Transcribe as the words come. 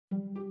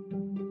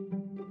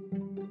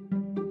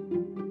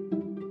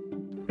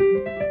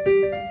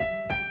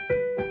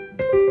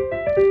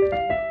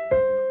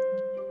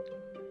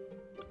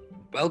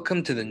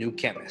Welcome to The New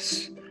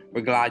Chemist.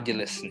 We're glad you're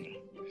listening.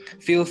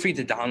 Feel free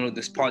to download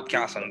this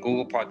podcast on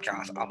Google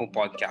Podcasts, Apple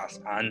Podcasts,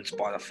 and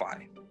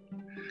Spotify.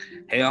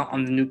 Here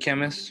on The New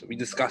Chemist, we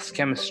discuss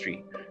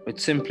chemistry, which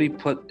simply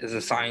put is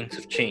the science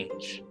of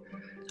change,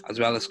 as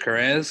well as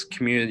careers,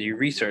 community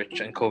research,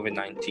 and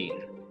COVID-19.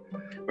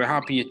 We're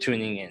happy you're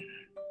tuning in.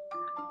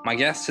 My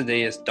guest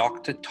today is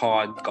Dr.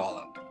 Todd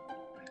Golub.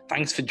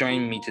 Thanks for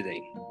joining me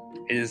today.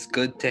 It is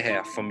good to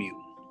hear from you.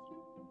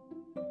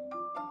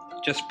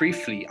 Just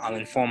briefly, I'll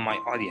inform my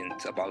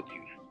audience about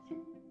you.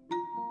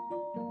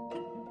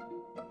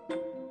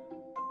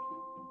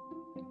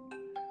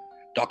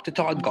 Dr.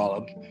 Todd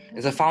Golub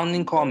is a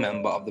founding core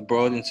member of the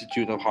Broad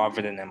Institute of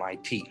Harvard and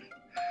MIT,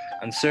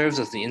 and serves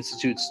as the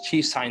Institute's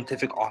Chief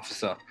Scientific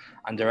Officer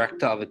and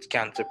Director of its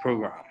Cancer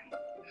Program.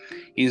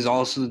 He is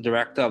also the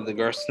Director of the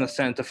Gerstner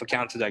Center for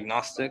Cancer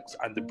Diagnostics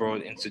at the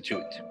Broad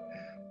Institute.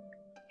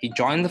 He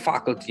joined the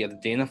faculty of the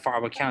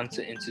Dana-Farber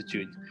Cancer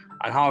Institute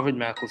at Harvard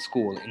Medical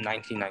School in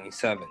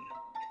 1997.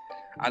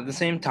 At the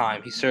same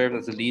time, he served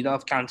as the leader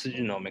of cancer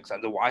genomics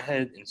at the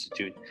Whitehead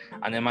Institute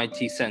and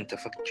MIT Center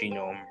for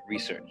Genome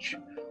Research,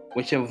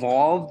 which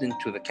evolved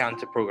into the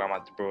cancer program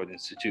at the Broad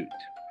Institute,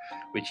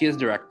 which he has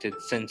directed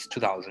since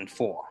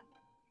 2004.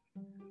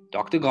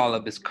 Dr.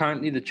 Golub is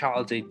currently the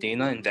Charles A.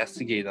 Dana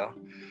Investigator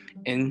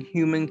in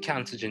Human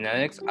Cancer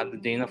Genetics at the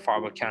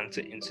Dana-Farber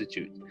Cancer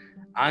Institute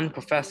and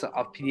Professor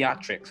of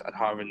Pediatrics at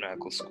Harvard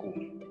Medical School.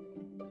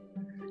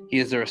 He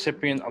is the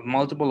recipient of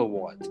multiple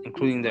awards,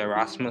 including the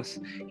Erasmus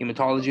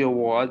Hematology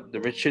Award, the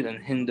Richard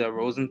and Hinda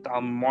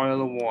Rosenthal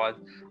Memorial Award,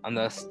 and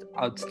the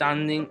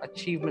Outstanding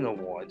Achievement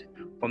Award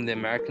from the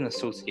American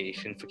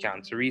Association for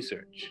Cancer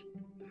Research,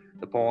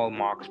 the Paul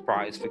Marks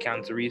Prize for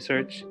Cancer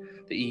Research,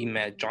 the E.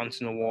 Med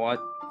Johnson Award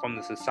from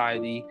the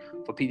Society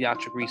for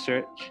Pediatric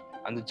Research,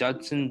 and the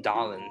Judson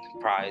Darland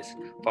Prize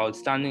for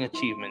Outstanding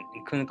Achievement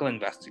in Clinical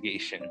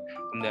Investigation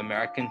from the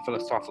American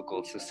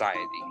Philosophical Society.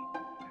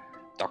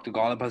 Dr.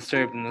 Golub has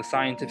served in the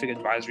Scientific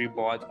Advisory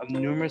Board of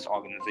numerous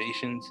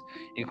organizations,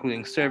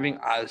 including serving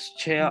as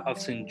Chair of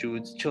St.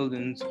 Jude's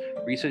Children's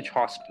Research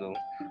Hospital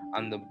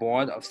and the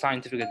Board of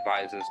Scientific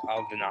Advisors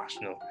of the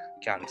National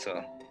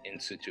Cancer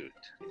Institute.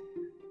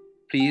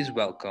 Please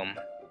welcome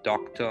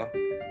Dr.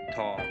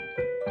 Todd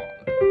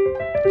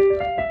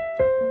Golub.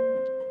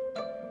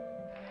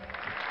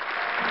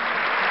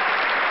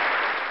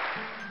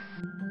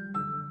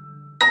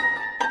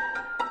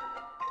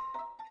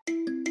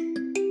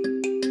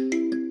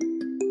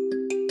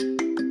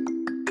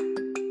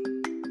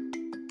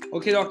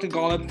 Okay, Dr.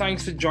 Golub,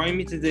 thanks for joining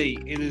me today.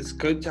 It is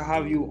good to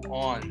have you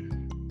on.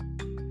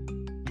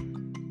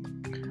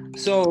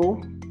 So,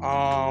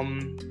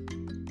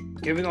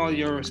 given all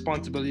your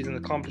responsibilities and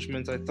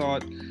accomplishments, I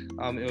thought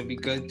it would be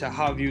good to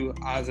have you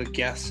as a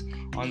guest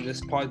on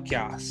this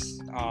podcast,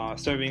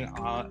 serving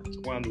at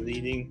one of the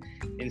leading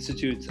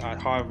institutes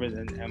at Harvard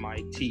and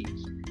MIT.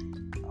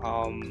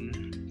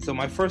 So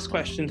my first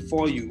question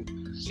for you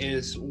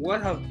is,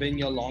 what have been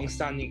your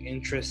long-standing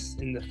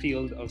interests in the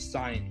field of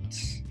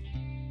science?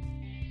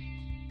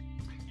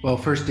 Well,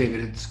 first,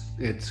 David,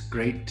 it's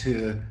great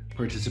to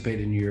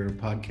participate in your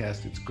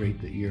podcast. It's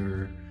great that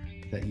you're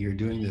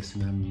doing this,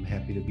 and I'm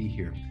happy to be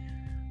here.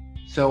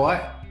 So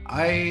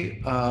I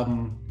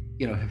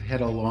have had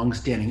a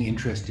long-standing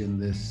interest in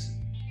this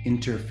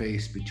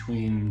interface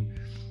between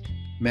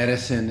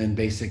medicine and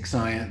basic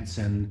science,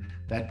 and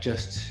that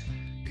just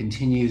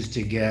continues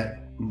to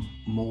get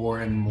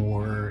more and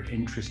more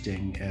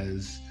interesting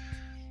as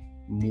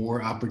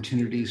more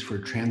opportunities for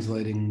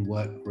translating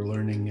what we're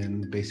learning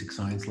in basic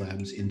science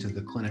labs into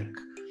the clinic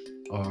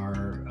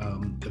are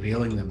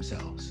availing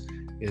themselves.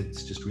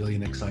 It's just really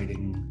an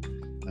exciting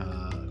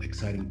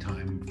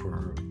time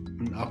for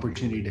an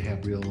opportunity to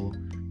have real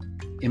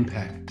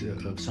impact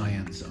of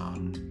science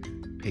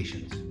on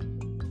patients.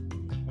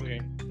 Okay,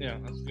 yeah,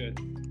 that's good.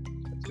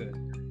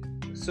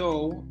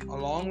 So,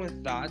 along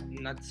with that,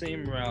 in that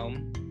same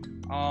realm,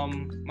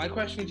 my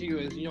question to you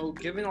is,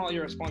 given all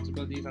your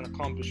responsibilities and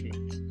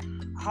accomplishments,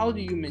 how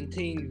do you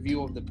maintain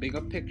view of the bigger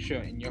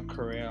picture in your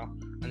career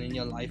and in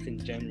your life in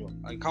general?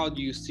 Like, how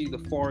do you see the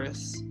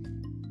forests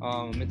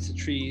amidst the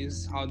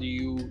trees? How do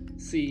you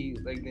see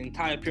the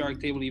entire periodic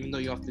table, even though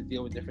you have to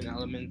deal with different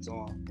elements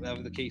or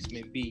whatever the case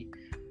may be?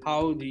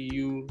 How do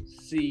you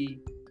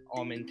see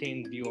or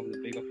maintain view of the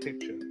bigger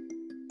picture,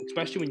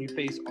 especially when you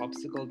face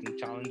obstacles and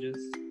challenges?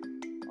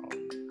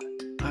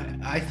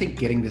 I think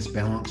getting this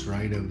balance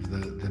right of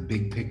the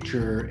big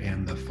picture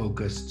and the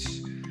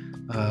focused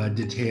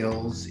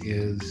details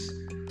is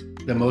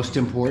the most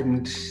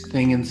important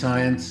thing in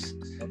science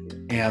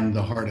and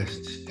the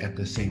hardest at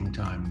the same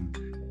time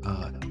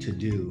to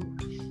do.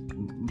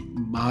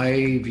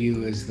 My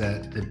view is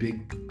that the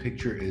big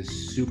picture is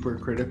super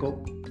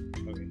critical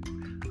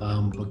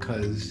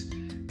because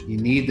you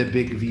need the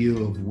big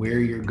view of where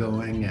you're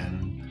going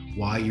and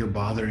why you're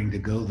bothering to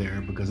go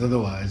there, because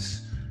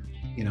otherwise,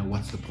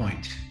 what's the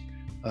point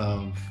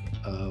of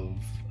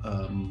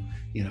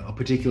a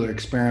particular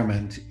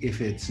experiment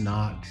if it's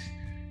not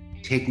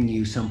taking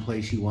you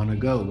someplace you want to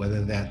go,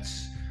 whether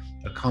that's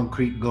a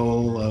concrete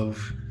goal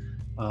of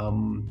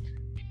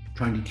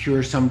trying to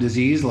cure some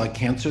disease like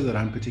cancer that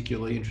I'm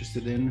particularly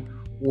interested in,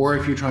 or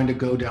if you're trying to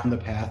go down the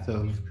path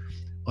of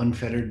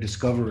unfettered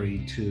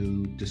discovery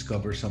to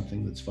discover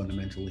something that's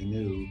fundamentally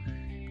new.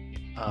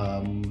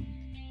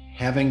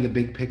 Having the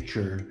big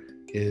picture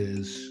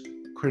is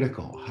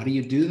critical. How do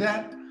you do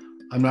that?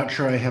 I'm not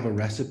sure I have a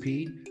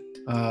recipe,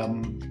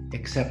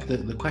 except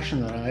that the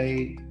question that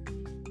I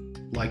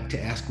like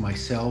to ask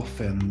myself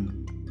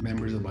and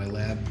members of my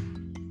lab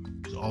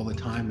all the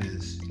time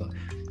is,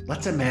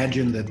 let's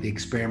imagine that the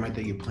experiment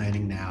that you're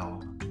planning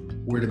now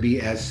were to be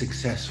as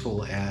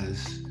successful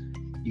as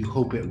you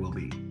hope it will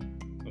be.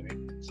 Okay.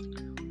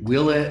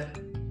 Will it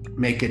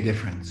make a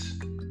difference?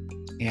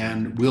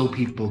 And will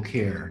people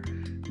care?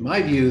 In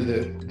my view,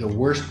 the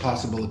worst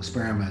possible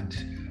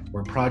experiment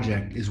or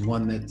project is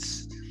one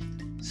that's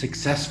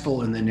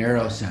successful in the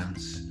narrow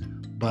sense,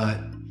 but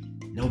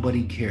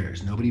nobody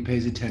cares. Nobody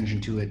pays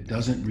attention to it,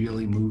 doesn't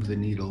really move the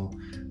needle,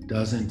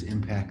 doesn't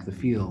impact the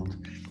field.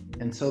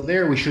 And so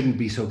there we shouldn't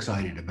be so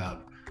excited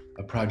about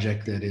a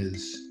project that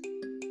is,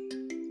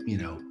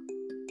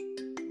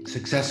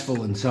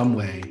 successful in some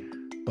way,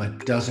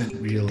 but doesn't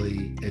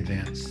really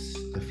advance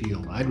the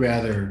field. I'd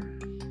rather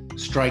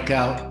strike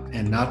out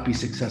and not be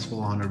successful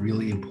on a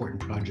really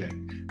important project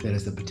that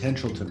has the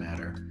potential to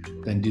matter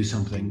than do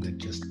something that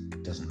just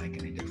doesn't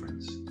make any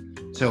difference.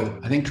 So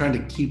I think trying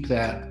to keep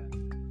that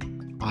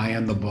eye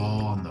on the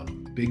ball on the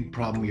big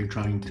problem you're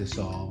trying to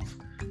solve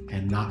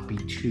and not be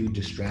too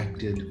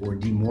distracted or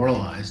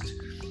demoralized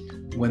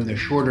when the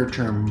shorter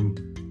term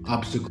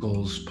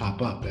obstacles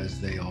pop up, as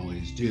they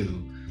always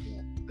do.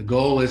 The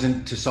goal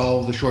isn't to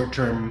solve the short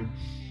term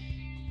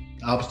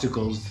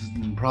obstacles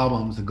and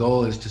problems. The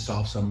goal is to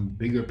solve some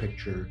bigger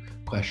picture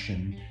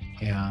question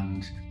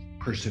and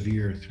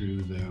persevere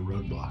through the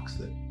roadblocks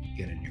that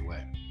get in your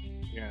way.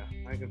 Yeah,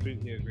 I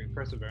completely agree.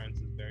 Perseverance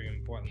is very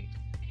important,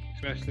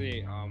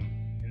 especially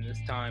in this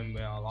time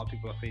where a lot of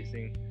people are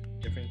facing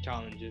different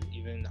challenges,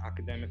 even in the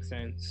academic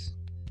sense,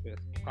 with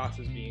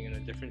classes being in a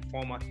different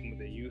format from what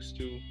they used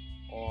to,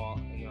 or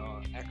in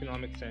an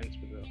economic sense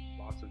with the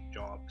loss of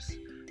jobs.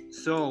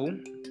 So,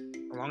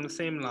 along the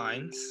same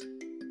lines,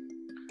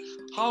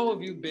 how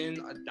have you been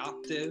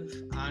adaptive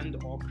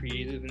and or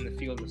creative in the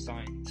field of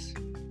science?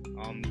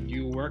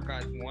 You work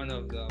at one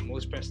of the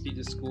most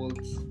prestigious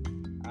schools.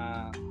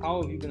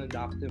 How have you been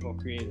adaptive or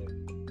creative?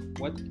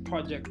 What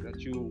project that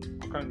you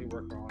are currently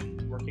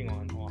working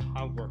on or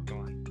have worked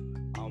on?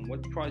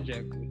 What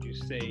project would you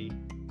say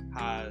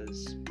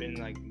has been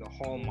like the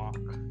hallmark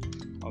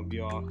of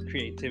your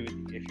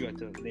creativity, if you had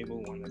to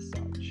label one as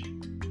such?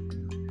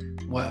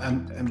 Well,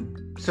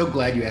 I'm so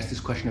glad you asked this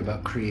question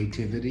about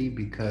creativity,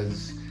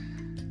 because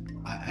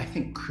I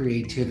think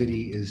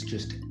creativity is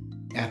just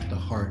at the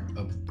heart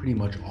of pretty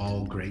much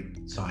all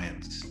great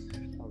science,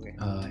 okay.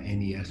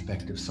 Any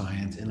aspect of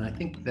science. And I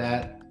think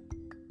that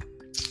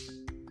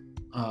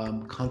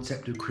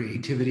concept of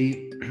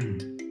creativity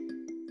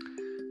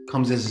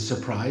comes as a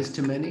surprise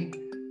to many.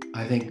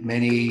 I think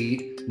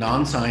many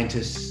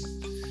non-scientists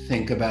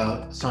think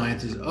about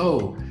science as,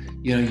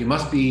 you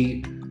must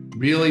be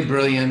really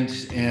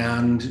brilliant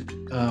and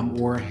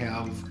or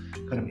have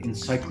kind of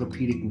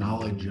encyclopedic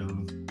knowledge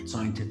of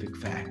scientific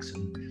facts,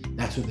 and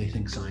that's what they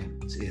think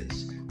science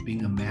is,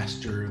 being a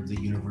master of the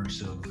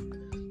universe of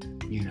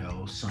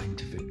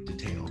scientific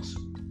details.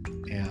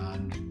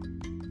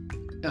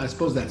 And I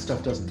suppose that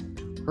stuff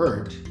doesn't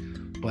hurt,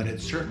 but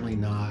it's certainly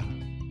not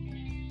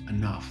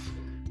enough.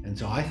 And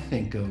so I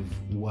think of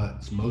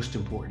what's most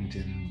important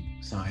in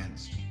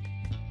science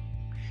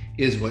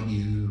is what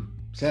you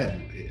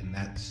said, and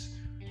that's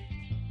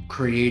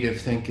creative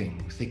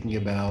thinking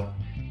about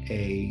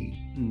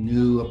a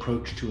new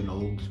approach to an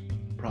old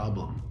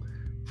problem.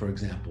 For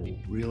example,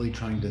 really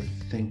trying to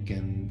think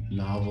in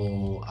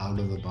novel,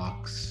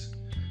 out-of-the-box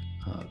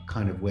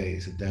kind of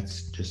ways.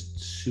 That's just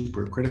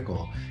super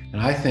critical.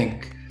 And I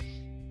think,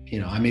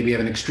 I maybe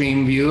have an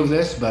extreme view of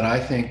this, but I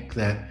think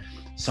that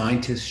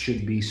scientists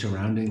should be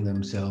surrounding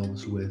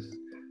themselves with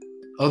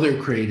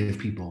other creative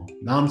people,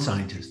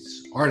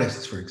 non-scientists,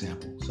 artists, for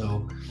example.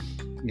 So,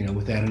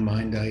 with that in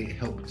mind, I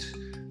helped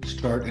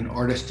start an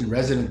artist in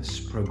residence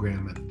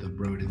program at the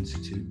Broad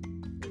Institute,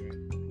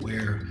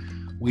 where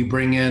we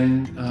bring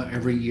in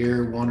every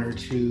year one or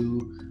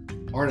two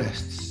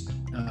artists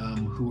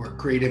who are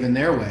creative in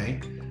their way.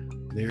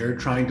 They're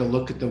trying to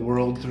look at the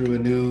world through a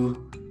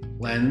new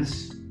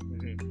lens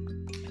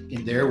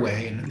in their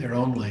way and in their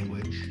own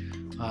language.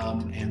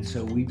 And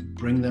so we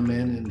bring them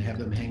in and have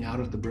them hang out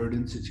at the Broad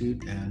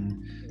Institute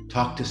and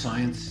talk to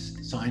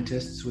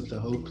scientists with the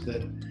hope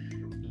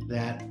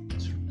that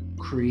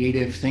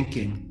creative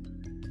thinking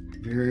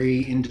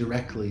very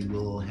indirectly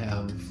will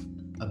have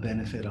a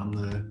benefit on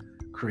the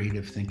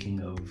creative thinking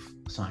of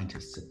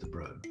scientists at the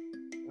Broad.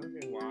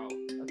 Okay, wow,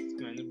 that's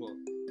commendable.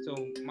 So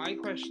my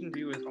question to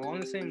you is along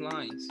the same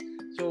lines.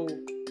 So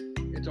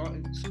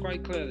it's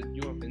quite clear that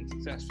you have been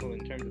successful in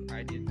terms of the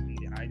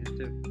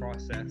additive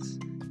process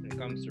when it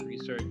comes to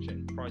research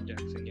and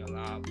projects in your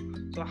lab.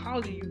 So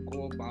how do you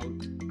go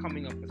about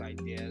coming up with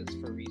ideas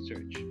for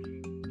research?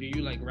 do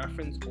you like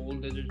reference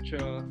old literature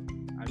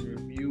and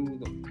review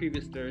the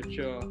previous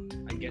literature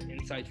and get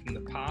insight from the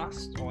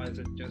past, or is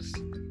it just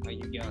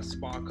like you get a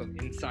spark of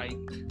insight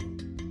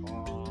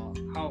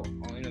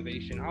or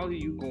innovation? How do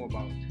you go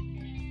about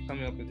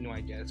coming up with new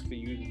ideas for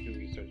you to do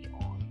research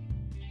on,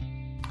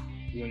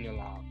 you and your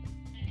lab?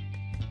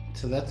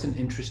 So that's an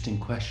interesting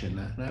question,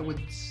 and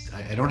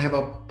I don't have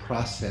a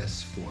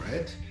process for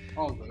it.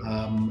 Okay.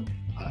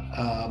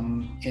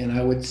 And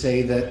I would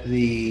say that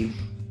the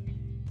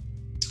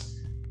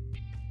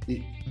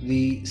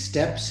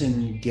steps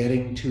in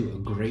getting to a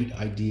great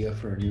idea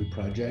for a new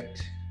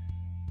project,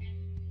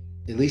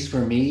 at least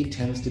for me,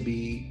 tends to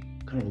be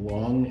kind of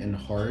long and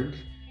hard,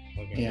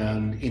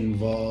 and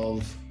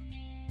involve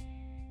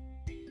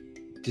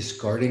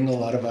discarding a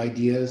lot of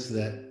ideas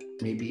that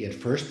maybe at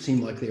first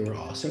seemed like they were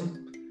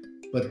awesome,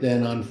 but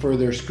then on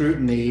further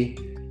scrutiny,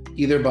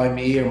 either by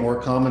me or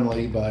more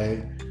commonly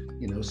by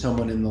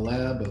someone in the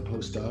lab, a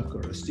postdoc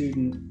or a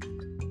student,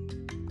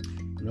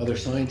 and other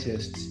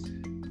scientists,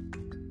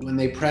 when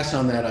they press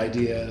on that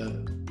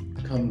idea,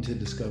 come to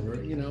discover,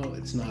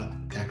 it's not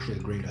actually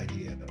a great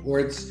idea, or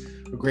it's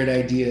a great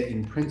idea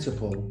in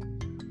principle,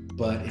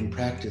 but in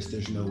practice,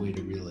 there's no way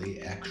to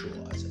really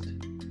actualize it.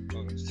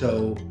 Okay.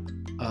 So,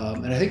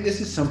 and I think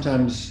this is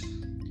sometimes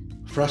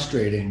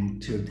frustrating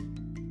to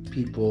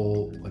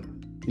people, like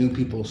new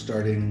people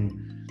starting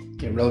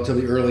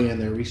relatively early in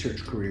their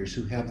research careers,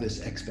 who have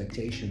this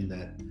expectation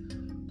that,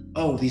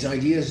 these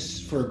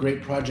ideas for a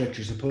great project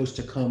are supposed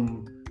to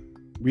come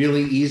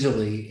really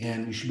easily,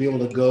 and you should be able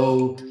to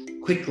go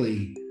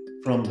quickly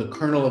from the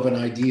kernel of an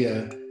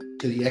idea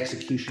to the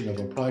execution of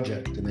a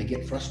project. And they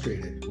get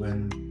frustrated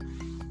when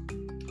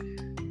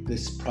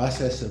this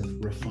process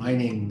of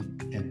refining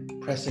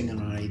and pressing on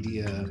an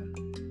idea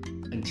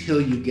until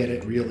you get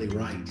it really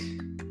right,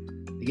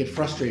 they get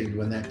frustrated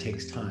when that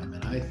takes time.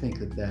 And I think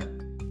that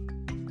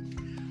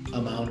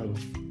amount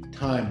of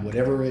time,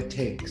 whatever it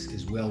takes,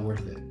 is well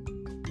worth it.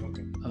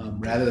 Okay.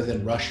 Rather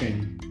than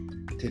rushing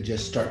to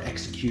just start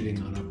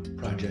executing on a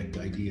project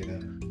idea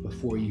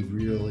before you've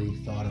really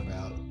thought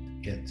about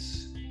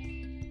its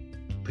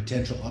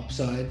potential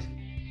upside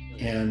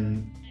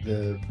and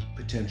the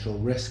potential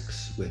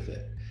risks with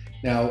it.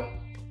 Now,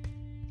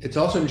 it's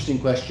also an interesting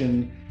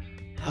question,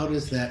 how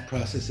does that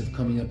process of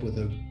coming up with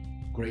a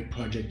great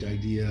project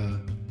idea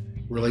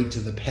relate to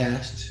the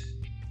past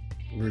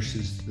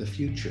versus the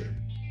future?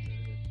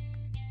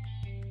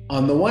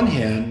 On the one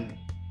hand,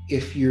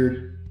 if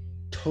you're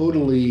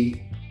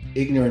totally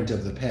ignorant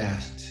of the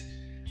past,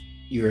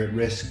 you're at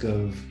risk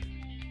of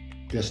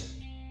just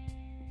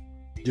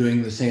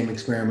doing the same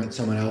experiment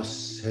someone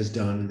else has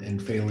done and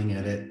failing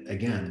at it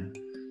again.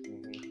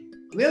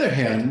 On the other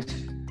hand,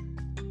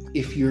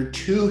 if you're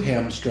too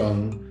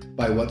hamstrung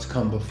by what's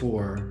come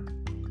before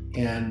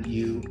and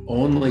you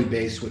only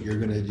base what you're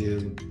going to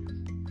do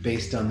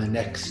based on the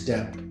next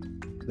step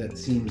that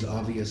seems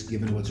obvious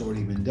given what's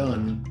already been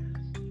done,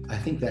 I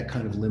think that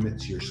kind of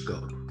limits your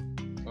scope.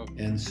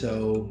 Okay. And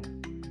so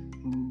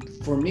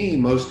for me,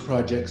 most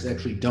projects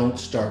actually don't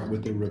start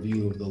with a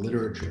review of the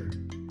literature.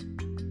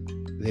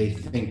 They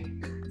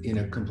think in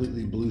a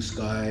completely blue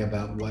sky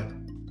about what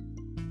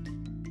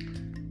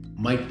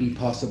might be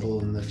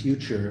possible in the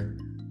future,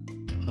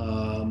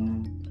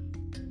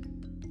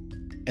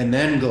 and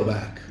then go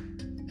back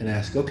and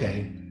ask,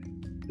 okay,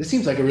 this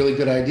seems like a really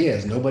good idea.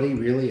 Has nobody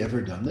really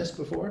ever done this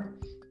before?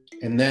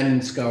 And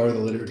then scour the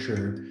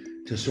literature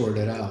to sort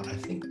it out. I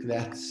think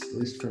that's, at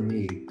least for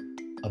me,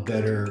 a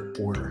better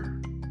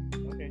order.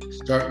 Okay.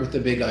 Start with the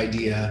big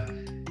idea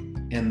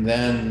and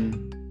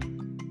then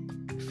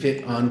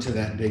fit onto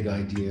that big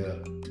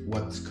idea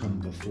what's come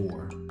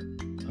before,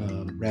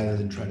 rather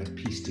than try to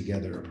piece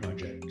together a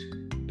project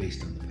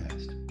based on the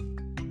past.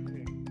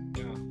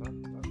 Yeah,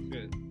 that's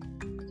good.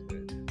 That's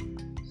good.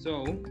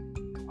 So,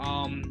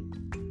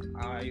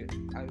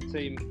 I would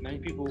say many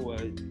people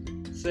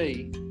would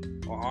say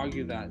or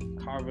argue that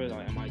Harvard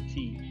or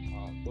MIT,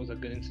 those are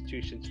good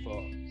institutions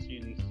for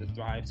students to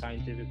thrive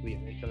scientifically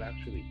and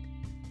intellectually.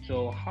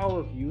 So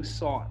how have you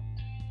sought,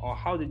 or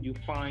how did you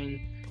find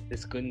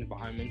this good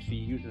environment for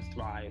you to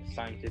thrive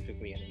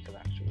scientifically and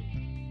intellectually?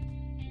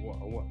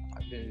 What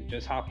did it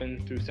just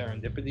happen through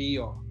serendipity,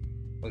 or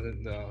was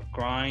it the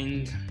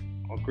grind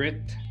or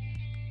grit?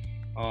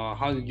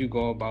 How did you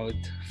go about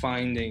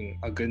finding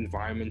a good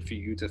environment for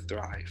you to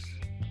thrive?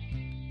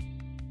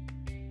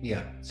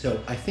 Yeah,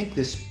 so I think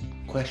this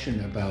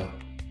question about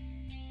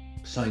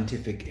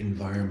scientific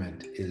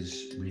environment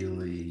is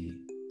really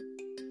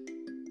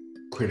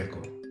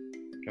critical,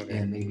 okay,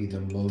 and maybe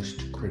the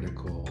most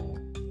critical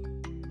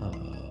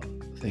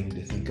thing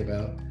to think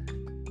about.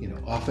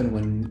 Often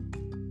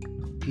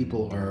when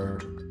people are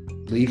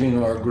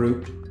leaving our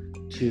group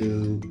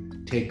to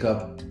take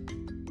up,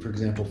 for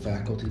example,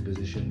 faculty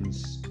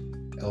positions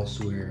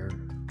elsewhere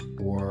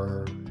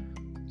or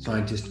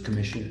scientist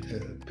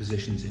commission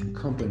positions in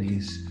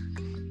companies,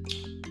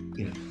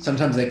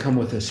 sometimes they come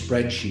with a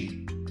spreadsheet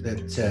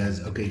that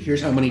says, okay,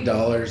 here's how many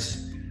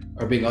dollars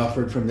are being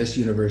offered from this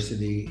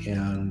university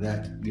and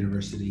that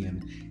university,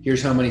 and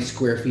here's how many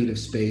square feet of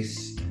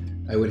space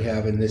I would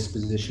have in this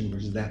position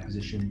versus that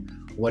position.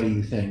 What do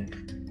you think?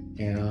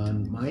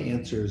 And my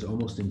answer is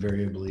almost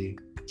invariably,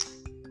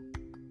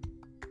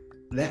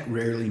 that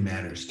rarely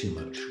matters too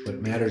much.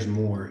 What matters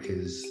more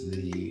is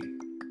the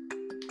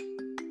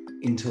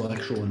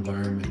intellectual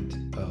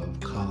environment of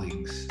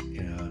colleagues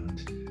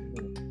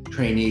and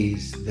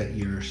trainees that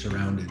you're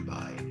surrounded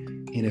by.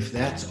 And if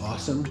that's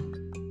awesome,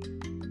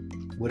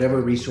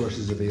 whatever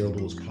resources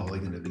available is probably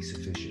going to be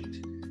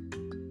sufficient.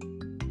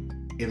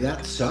 If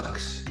that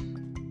sucks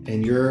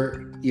and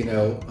you're,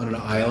 on an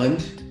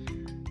island,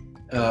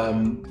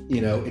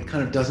 it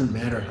kind of doesn't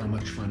matter how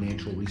much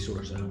financial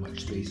resource or how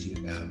much space you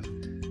have.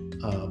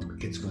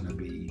 It's going to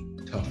be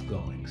tough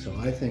going. So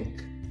I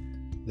think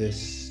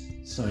this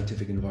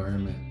scientific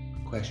environment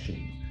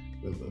question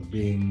of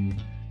being,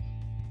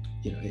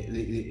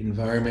 the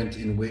environment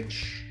in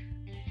which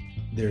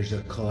there's a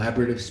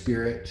collaborative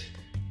spirit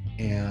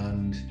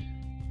and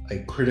a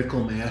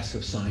critical mass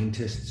of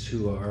scientists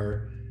who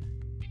are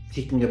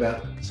thinking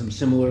about some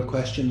similar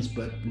questions,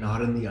 but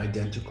not in the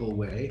identical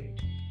way.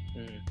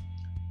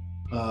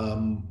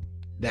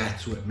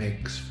 That's what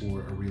makes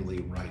for a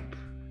really ripe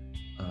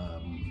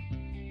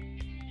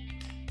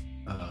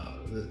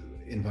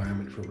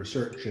environment for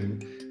research.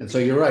 And so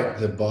you're right,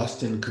 the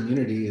Boston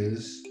community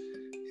is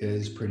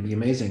pretty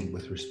amazing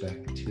with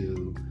respect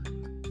to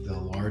the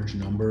large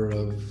number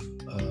of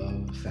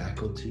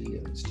faculty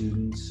and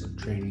students and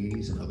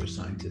trainees and other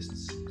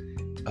scientists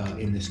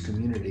in this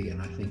community. And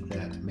I think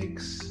that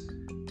makes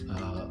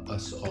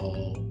us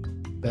all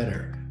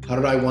better. How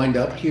did I wind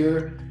up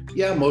here?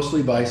 Yeah,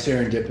 mostly by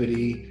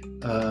serendipity,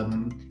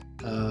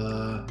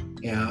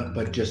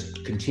 but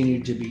just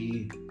continue to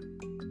be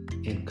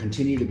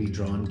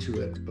drawn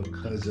to it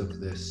because of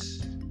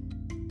this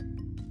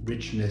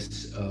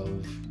richness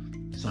of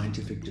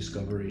scientific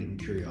discovery and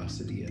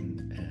curiosity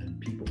and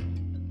people.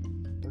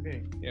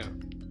 Okay, yeah,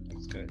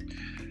 that's good.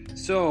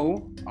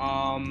 So,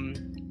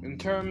 in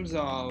terms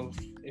of,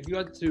 if you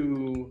had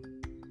to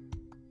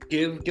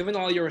given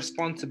all your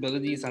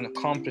responsibilities and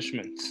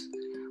accomplishments,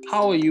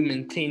 how are you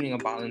maintaining a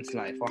balanced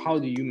life, or how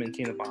do you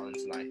maintain a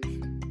balanced life?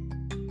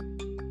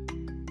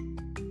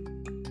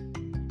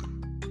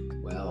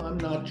 Well, I'm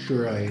not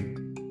sure I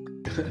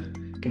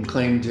can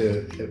claim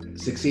to have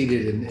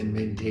succeeded in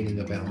maintaining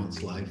a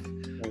balanced life.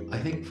 I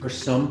think for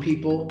some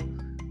people,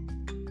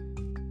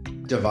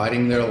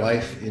 dividing their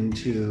life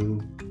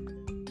into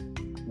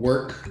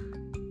work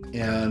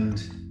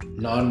and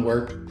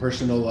non-work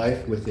personal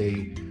life with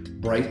a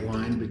bright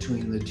line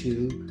between the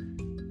two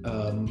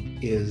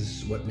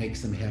is what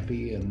makes them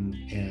happy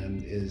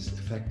and is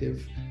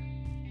effective.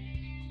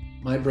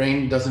 My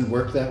brain doesn't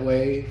work that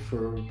way,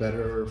 for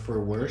better or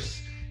for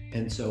worse,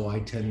 and so I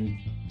tend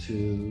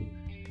to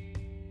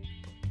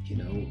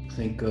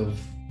think of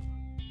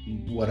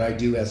what I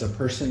do as a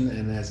person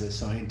and as a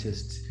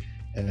scientist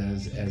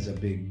as a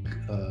big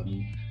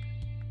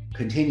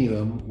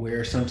continuum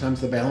where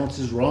sometimes the balance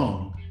is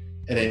wrong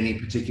at any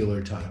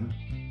particular time.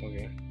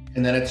 Okay.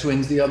 And then it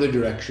swings the other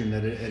direction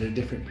at a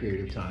different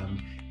period of time.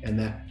 And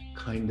that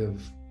kind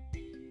of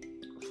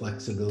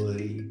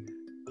flexibility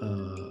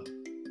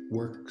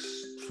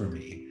works for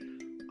me.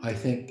 I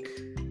think,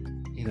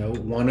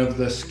 one of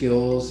the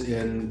skills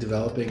in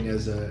developing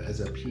as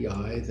a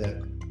PI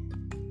that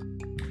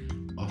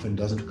often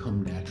doesn't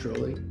come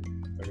naturally,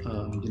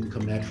 didn't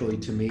come naturally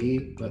to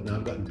me, but now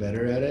I've gotten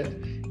better at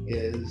it,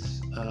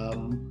 is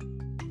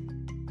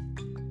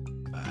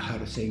how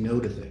to say no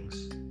to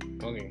things.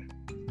 Okay.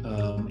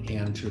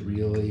 And to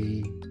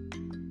really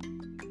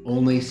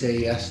only say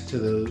yes to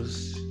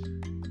those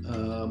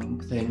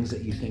things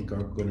that you think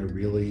are going to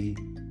really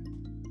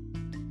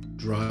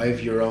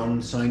drive your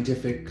own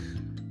scientific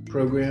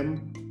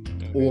program,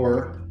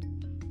 or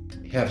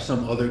have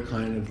some other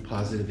kind of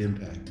positive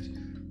impact,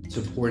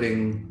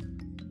 supporting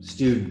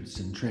students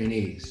and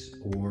trainees,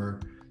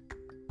 or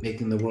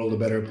making the world a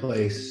better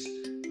place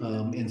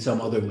in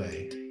some other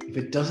way. If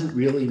it doesn't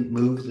really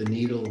move the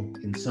needle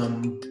in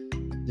some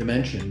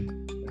dimension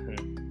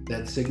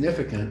that's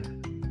significant,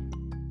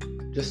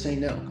 just say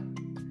no.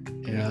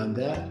 And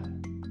that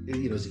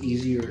is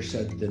easier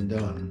said than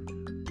done,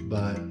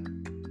 but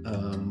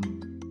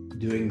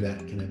doing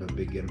that can have a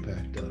big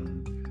impact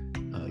on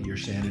your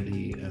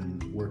sanity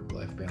and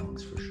work-life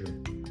balance for sure.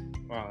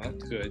 Wow,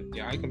 that's good.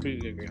 Yeah, I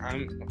completely agree.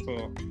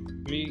 For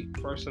me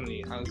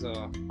personally, as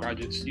a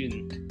graduate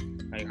student,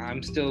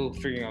 I'm still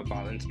figuring out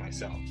balance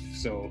myself.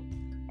 So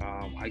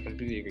I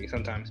completely agree.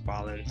 Sometimes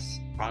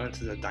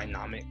balance is a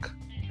dynamic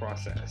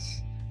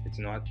process. It's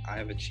not I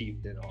have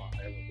achieved it or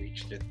I have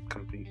reached it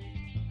completely.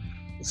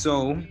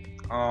 So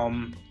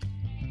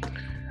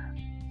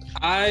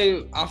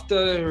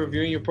after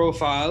reviewing your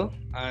profile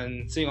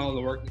and seeing all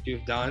the work that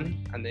you've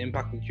done and the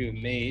impact that you've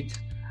made,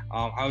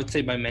 I would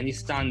say by many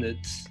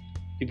standards,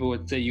 people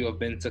would say you have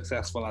been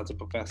successful as a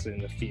professor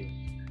in the field.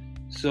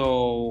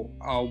 So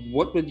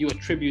what would you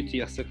attribute to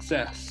your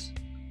success,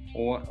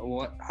 or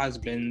what has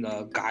been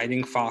the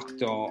guiding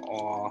factor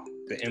or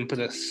the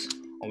impetus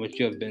on which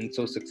you have been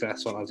so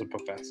successful as a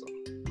professor?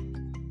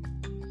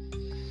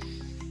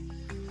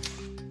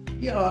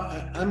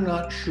 Yeah, I'm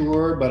not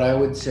sure, but I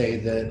would say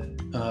that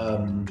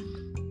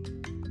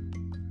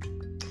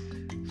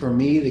for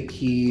me, the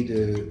key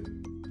to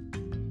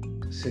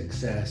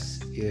success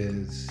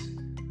is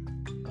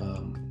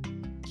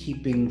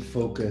keeping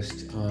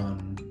focused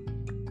on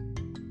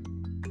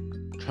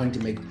trying to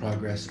make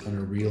progress on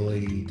a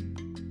really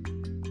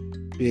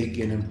big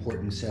and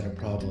important set of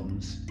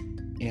problems,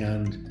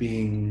 and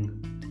being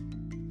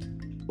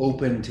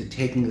open to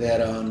taking that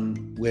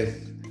on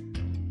with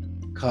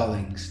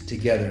colleagues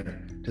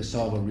together to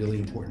solve a really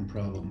important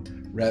problem,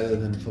 rather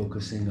than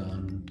focusing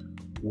on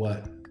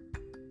what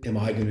am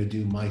I going to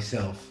do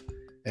myself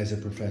as a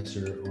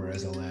professor or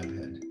as a lab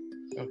head.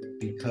 Okay.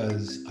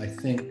 Because I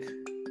think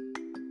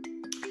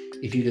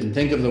if you didn't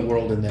think of the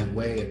world in that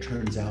way, it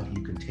turns out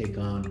you can take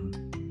on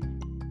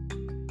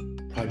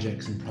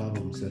projects and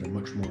problems that are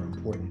much more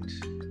important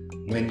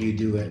when you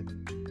do it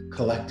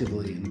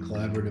collectively and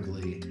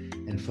collaboratively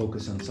and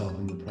focus on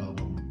solving the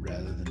problem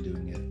rather than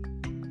doing it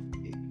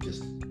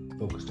just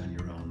focused on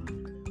your own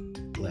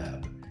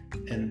lab.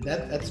 And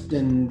that's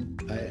been,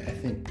 I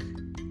think,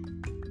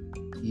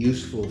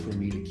 useful for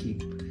me to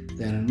keep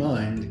that in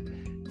mind.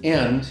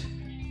 And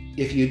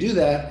if you do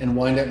that and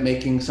wind up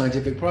making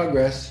scientific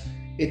progress,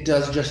 it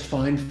does just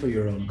fine for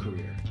your own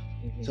career.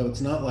 Mm-hmm. So it's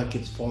not like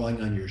it's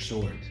falling on your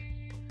sword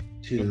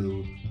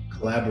to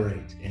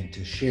collaborate and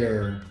to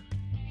share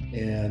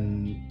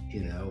in,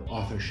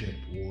 authorship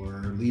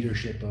or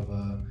leadership of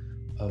a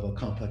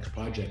complex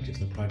project if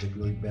the project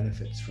really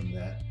benefits from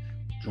that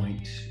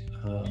joint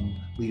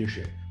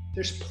leadership.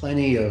 There's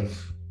plenty of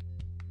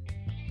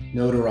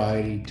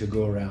notoriety to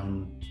go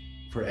around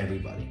for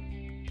everybody.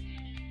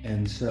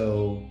 And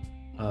so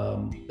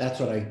that's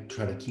what I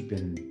try to keep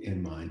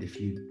in mind. If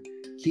you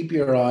keep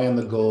your eye on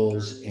the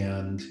goals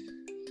and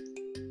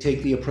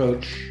take the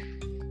approach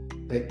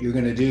that you're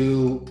going to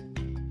do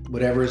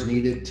whatever is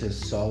needed to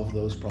solve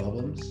those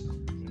problems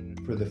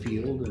for the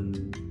field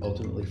and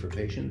ultimately for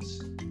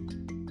patients,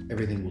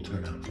 everything will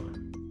turn out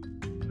fine.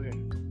 Okay.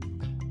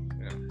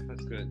 Yeah,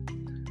 that's good.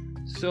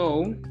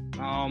 So,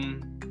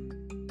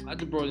 at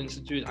the Broad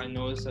Institute, I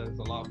noticed there's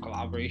a lot of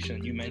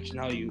collaboration. You mentioned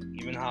how you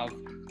even have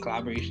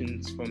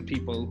collaborations from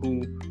people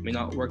who may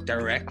not work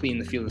directly in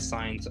the field of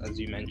science, as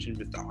you mentioned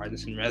with the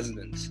artists in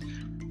residence.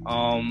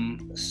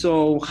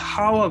 So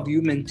how have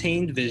you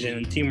maintained vision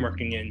and teamwork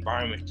in your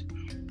environment?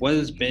 How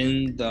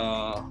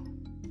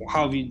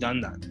have you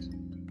done that?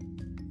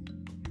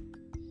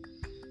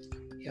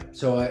 Yeah,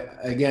 so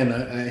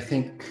I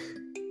think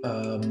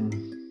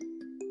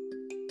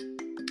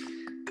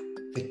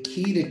the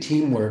key to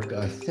teamwork,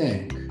 I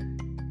think,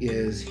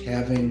 is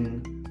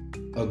having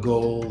a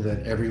goal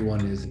that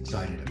everyone is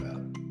excited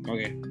about.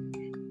 Okay.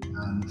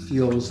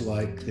 Feels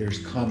like there's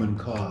common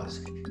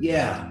cause.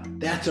 Yeah,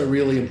 that's a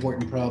really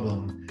important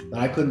problem that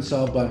I couldn't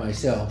solve by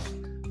myself,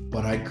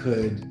 but I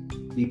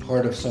could be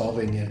part of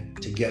solving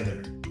it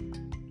together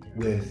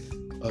with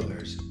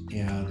others.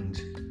 And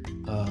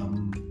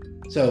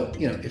so,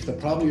 if the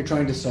problem you're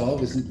trying to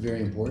solve isn't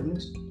very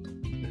important,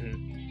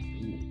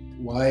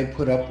 why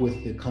put up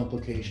with the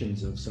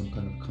complications of some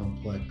kind of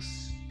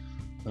complex,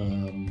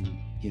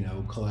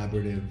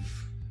 collaborative,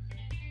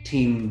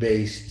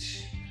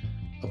 team-based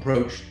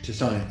approach to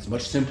science?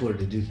 Much simpler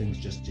to do things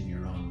just in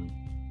your own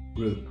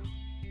group.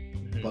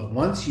 But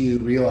once you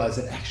realize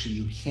that actually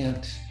you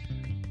can't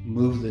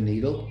move the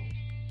needle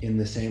in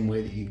the same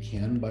way that you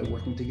can by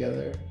working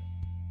together,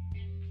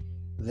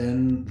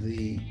 then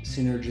the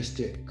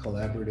synergistic,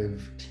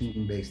 collaborative,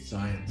 team-based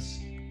science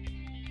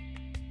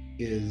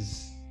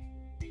is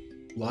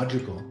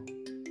logical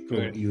for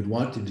what you would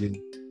want to do.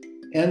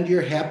 And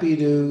you're happy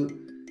to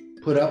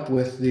put up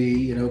with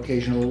the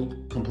occasional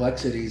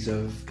complexities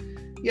of,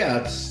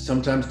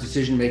 sometimes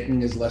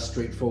decision-making is less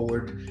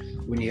straightforward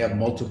when you have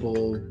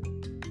multiple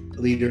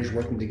leaders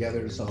working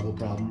together to solve a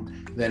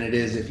problem than it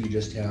is if you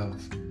just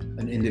have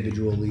an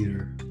individual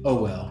leader.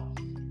 Oh well,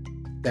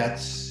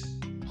 that's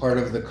part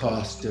of the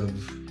cost of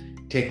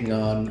taking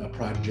on a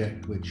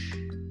project which,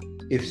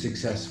 if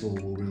successful,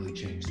 will really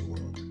change the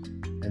world.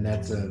 And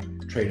that's a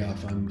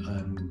trade-off I'm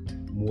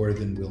more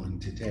than willing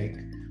to take.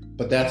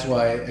 But that's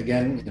why,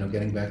 again,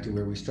 getting back to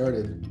where we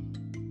started,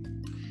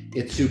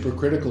 it's super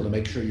critical to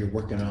make sure you're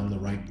working on the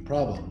right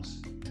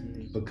problems.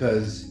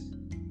 Because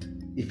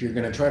if you're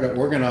going to try to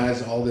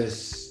organize all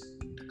this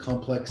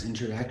complex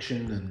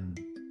interaction and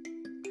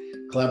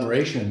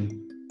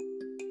collaboration,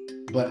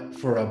 but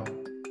for a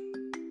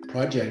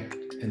project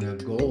and a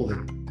goal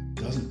that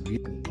doesn't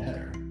really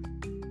matter,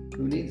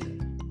 who needs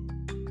it?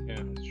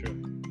 Yeah, that's true.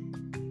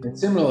 And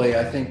similarly,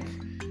 I think,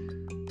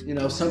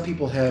 some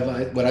people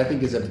have what I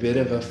think is a bit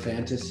of a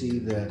fantasy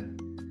that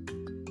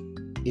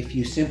if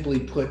you simply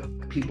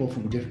put people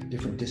from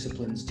different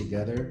disciplines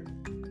together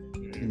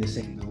in the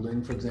same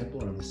building, for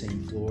example, or on the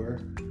same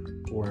floor,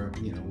 or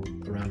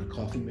around a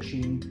coffee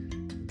machine,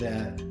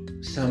 that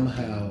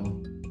somehow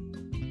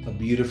a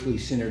beautifully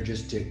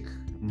synergistic,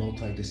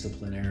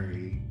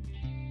 multidisciplinary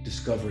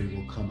discovery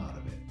will come out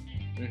of it.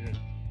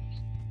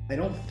 I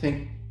don't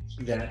think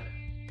that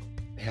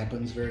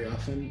happens very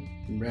often.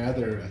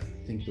 Rather, I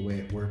think the way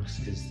it works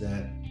is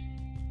that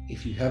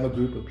if you have a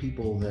group of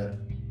people that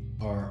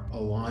are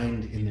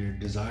aligned in their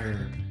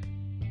desire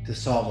to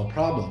solve a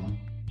problem,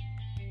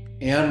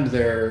 and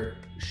they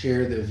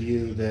share the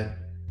view that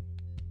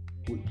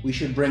we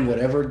should bring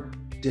whatever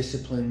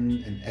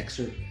discipline and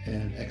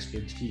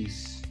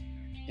expertise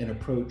and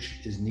approach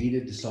is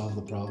needed to solve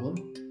the problem,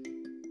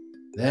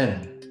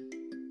 then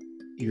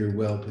you're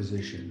well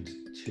positioned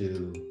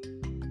to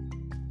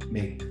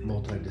make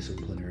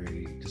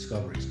multidisciplinary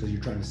discoveries, because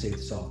you're trying to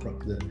solve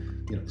the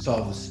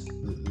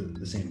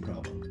same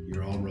problem.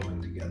 You're all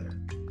rowing together.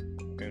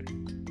 Okay.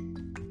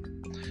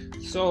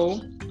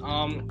 So,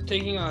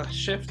 taking a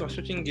shift or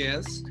switching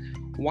gears,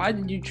 why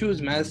did you choose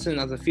medicine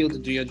as a field to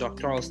do your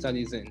doctoral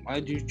studies in? Why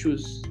did you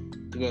choose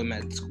to go to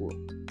med school?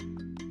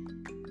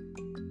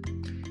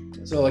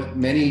 So, like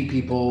many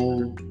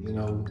people,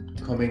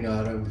 coming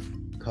out of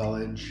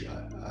college,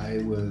 I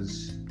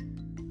was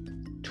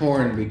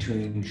torn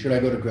between, should I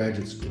go to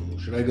graduate school?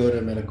 Should I go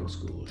to medical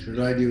school? Should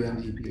I do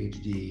MD,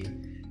 PhD?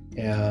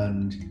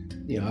 And,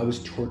 I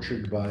was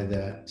tortured by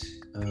that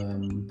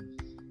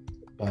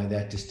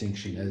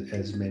distinction,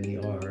 as many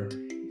are.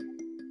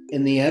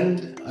 In the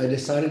end, I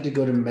decided to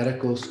go to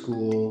medical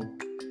school,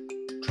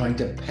 trying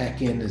to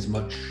pack in as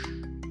much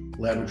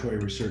laboratory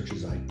research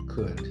as I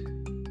could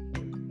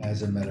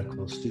as a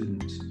medical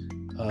student,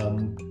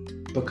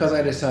 because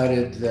I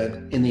decided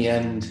that in the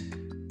end,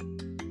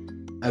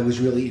 I was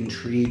really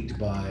intrigued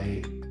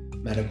by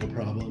medical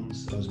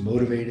problems. I was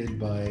motivated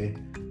by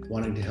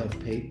wanting to help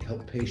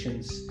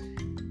patients,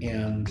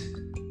 and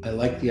I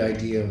like the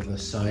idea of the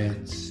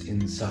science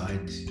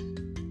inside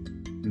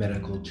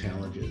medical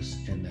challenges,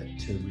 and that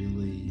to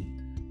really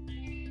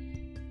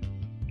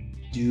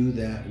do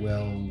that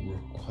well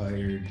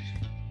required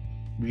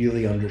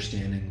really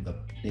understanding the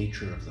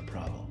nature of the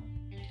problem.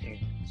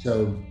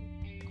 So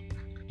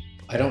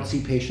I don't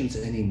see patients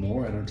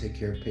anymore. I don't take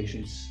care of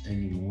patients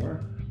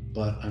anymore,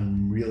 but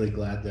I'm really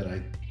glad that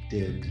I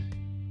did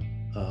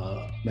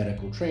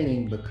medical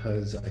training,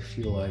 because I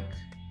feel like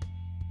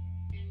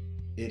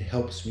it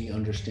helps me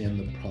understand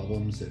the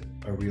problems that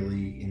are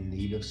really in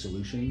need of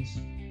solutions.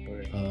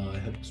 It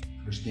helps me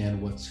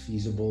understand what's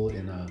feasible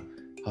in a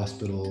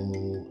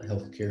hospital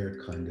healthcare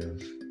kind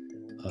of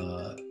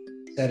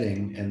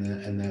setting,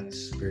 and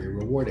that's very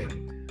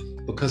rewarding.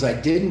 Because I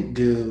didn't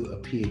do a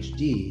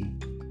PhD,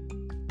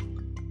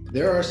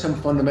 there are some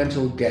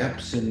fundamental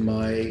gaps in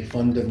my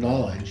fund of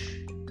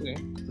knowledge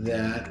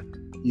that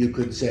you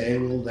could say,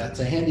 well, that's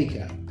a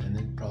handicap, and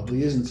it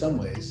probably is in some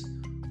ways.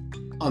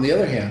 On the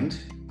other hand,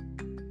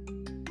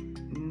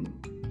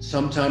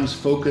 sometimes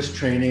focused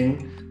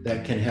training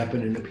that can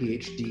happen in a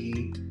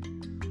PhD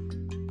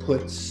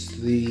puts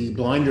the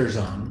blinders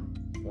on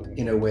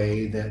in a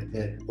way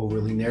that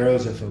overly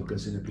narrows a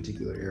focus in a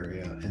particular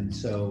area. And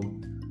so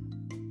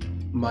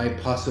my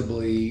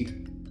possibly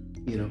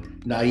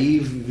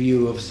naive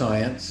view of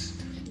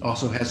science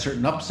also has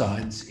certain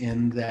upsides,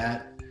 in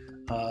that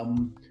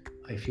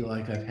I feel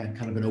like I've had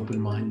kind of an open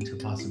mind to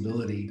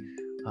possibility,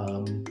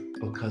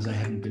 because I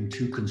haven't been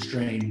too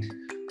constrained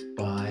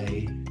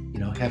by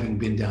having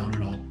been down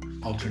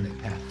an alternate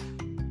path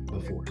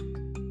before.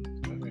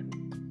 Okay.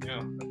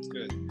 Yeah, that's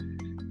good.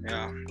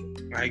 Yeah,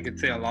 I could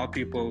say a lot of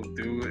people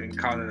do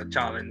encounter the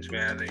challenge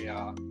where they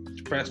are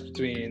pressed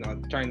between, or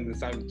trying to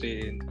decide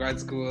between grad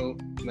school,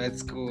 med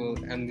school,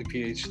 and the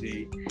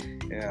PhD.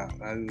 Yeah,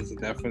 that is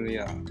definitely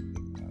a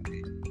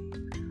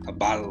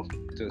battle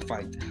to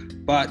fight.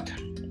 But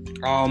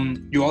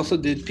you also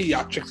did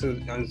pediatrics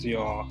as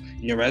your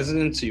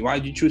residency. Why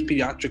did you choose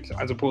pediatrics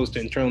as opposed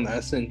to internal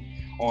medicine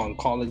or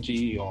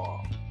oncology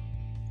or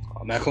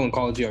medical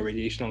oncology or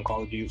radiation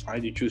oncology? Why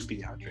did you choose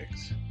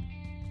pediatrics?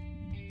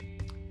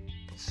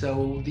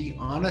 So the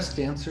honest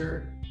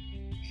answer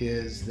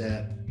is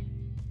that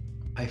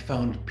I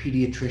found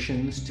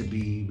pediatricians to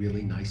be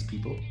really nice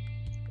people.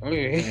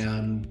 Okay.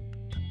 And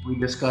we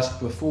discussed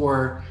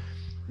before,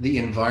 the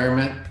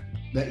environment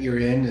that you're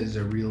in is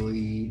a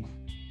really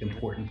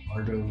important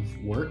part of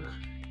work.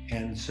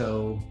 And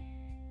so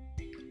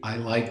I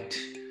liked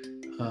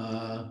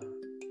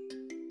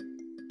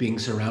being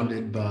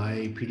surrounded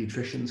by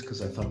pediatricians,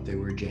 because I thought they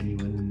were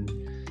genuine,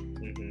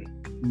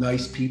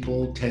 nice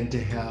people. Tend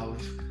to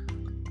have,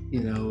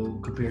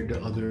 compared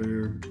to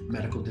other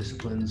medical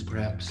disciplines,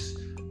 perhaps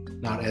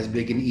not as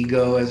big an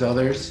ego as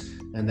others,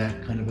 and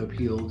that kind of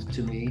appealed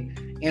to me.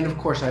 And of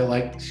course, I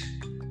liked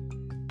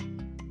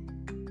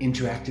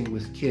interacting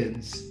with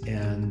kids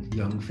and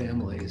young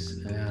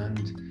families,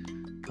 and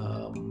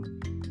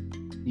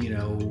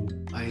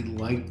I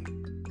liked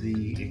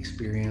the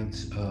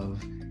experience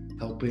of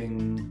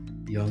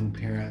helping young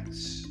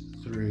parents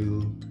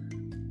through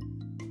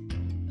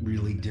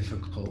really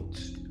difficult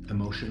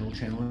emotional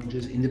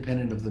challenges,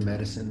 independent of the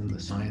medicine and the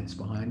science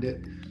behind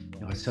it.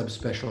 I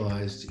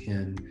subspecialized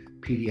in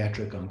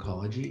pediatric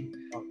oncology,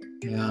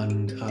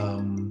 and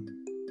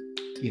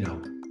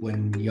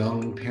when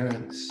young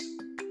parents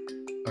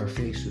are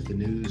faced with the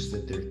news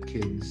that their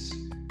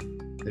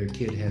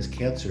kid has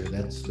cancer,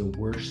 that's the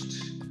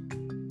worst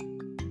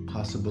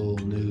possible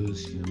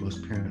news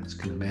most parents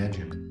can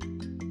imagine.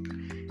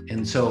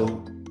 And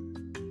so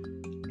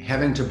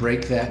having to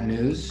break that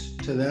news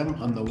to them,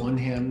 on the one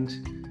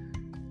hand,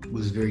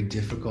 was very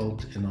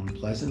difficult and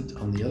unpleasant.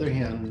 On the other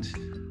hand,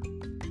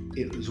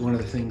 it was one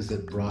of the things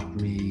that brought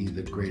me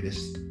the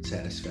greatest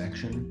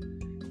satisfaction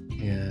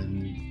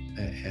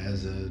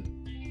as a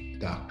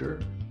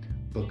doctor,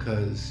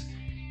 because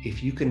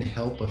if you can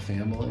help a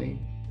family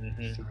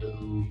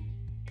through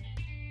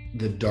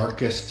the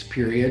darkest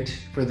period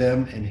for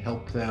them and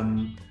help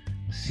them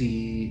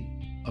see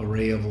a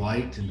ray of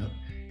light and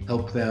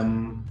help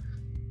them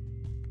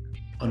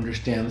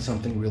understand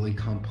something really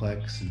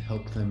complex and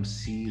help them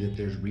see that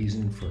there's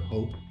reason for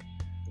hope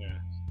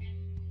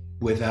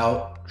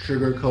without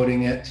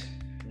sugarcoating it,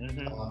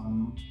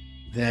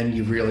 then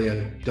you've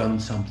really done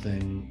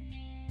something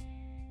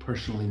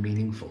personally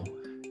meaningful,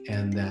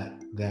 and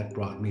that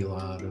brought me a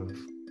lot of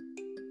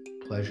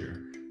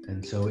pleasure.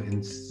 And so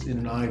in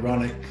an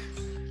ironic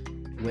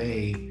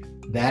way,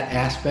 that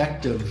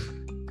aspect of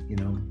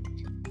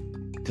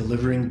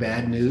delivering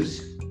bad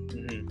news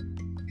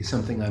is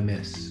something I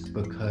miss,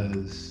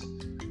 because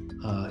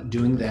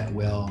doing that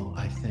well,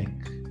 I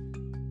think,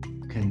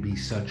 can be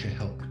such a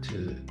help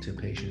to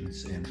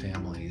patients and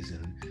families,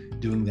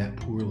 and doing that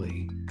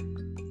poorly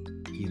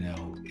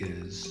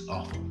is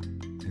awful.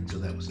 And so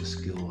that was a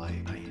skill I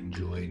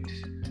enjoyed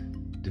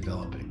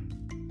developing.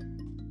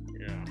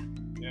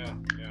 Yeah.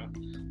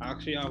 I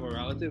actually have a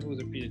relative who's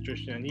a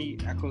pediatrician, and he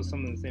echoes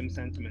some of the same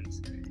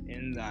sentiments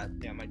in that,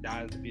 my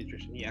dad is a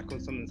pediatrician. He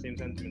echoes some of the same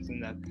sentiments in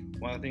that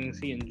one of the things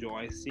he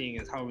enjoys seeing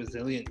is how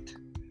resilient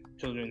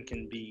children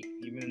can be,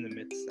 even in the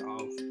midst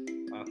of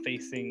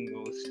facing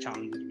those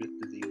challenges with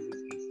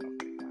diseases and stuff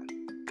like that.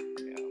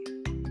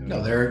 So,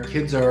 no, their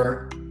kids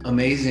are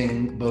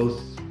amazing,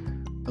 both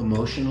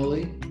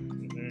emotionally,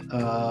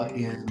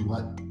 in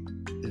what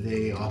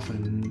they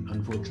often,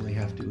 unfortunately,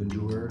 have to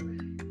endure,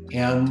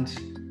 and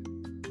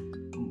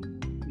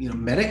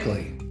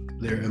medically,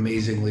 they're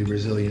amazingly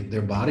resilient.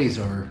 Their bodies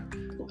are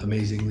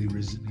amazingly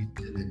resilient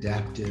and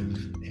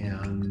adaptive,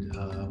 and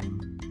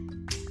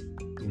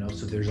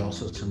so there's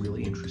also some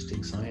really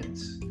interesting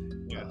science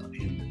in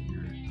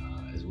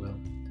there as well.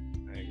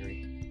 I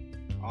agree.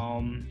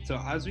 So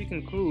as we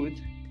conclude,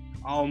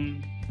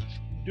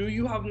 do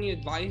you have any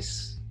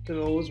advice to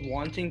those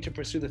wanting to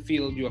pursue the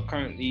field you are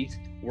currently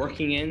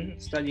working in,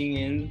 studying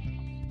in,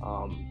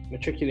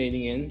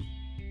 matriculating in?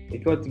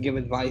 If you had to give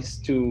advice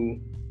to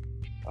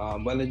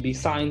whether it be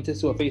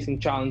scientists who are facing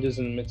challenges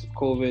in the midst of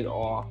COVID,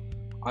 or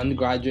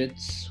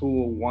undergraduates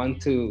who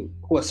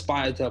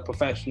aspire to a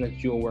profession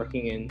that you're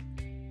working in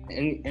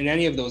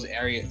any of those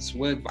areas,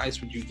 what advice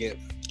would you give?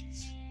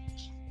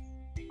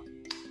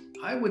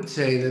 I would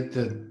say that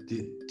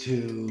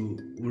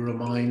to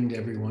remind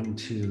everyone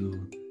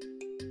to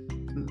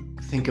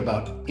think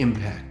about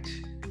impact.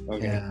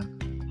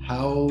 And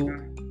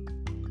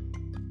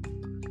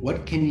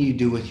what can you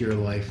do with your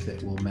life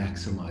that will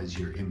maximize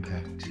your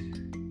impact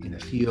in a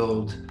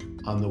field,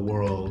 on the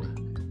world,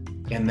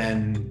 and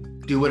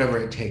then do whatever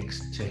it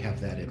takes to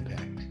have that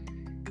impact.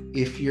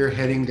 If you're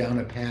heading down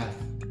a path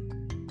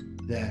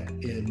that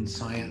in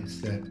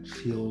science that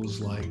feels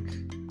like,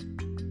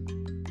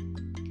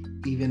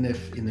 even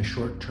if in the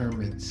short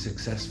term it's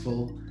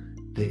successful,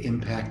 the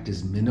impact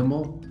is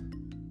minimal,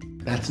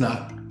 that's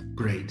not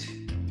great.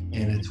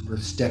 And it's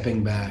worth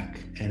stepping back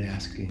and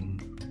asking,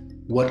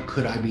 what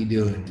could I be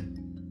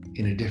doing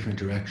in a different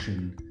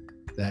direction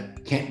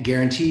that can't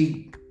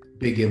guarantee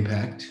big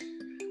impact?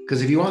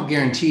 Because if you want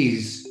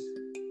guarantees,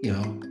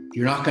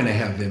 you're not going to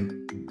have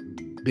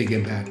big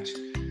impact.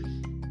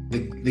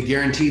 The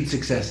guaranteed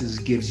successes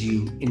gives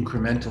you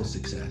incremental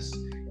success.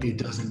 It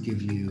doesn't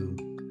give you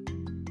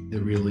the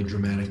really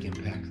dramatic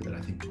impact that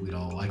I think we'd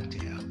all like to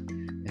have.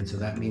 And so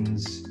that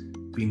means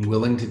being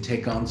willing to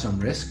take on some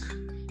risk.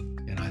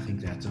 And I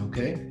think that's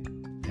okay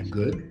and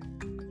good.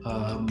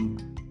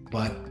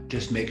 But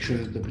just make sure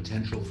that the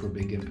potential for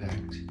big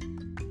impact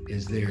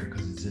is there,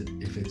 because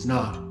if it's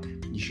not,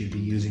 you should be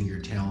using your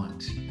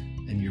talent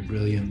and your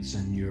brilliance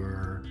and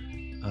your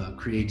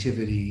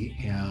creativity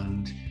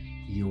and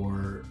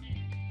your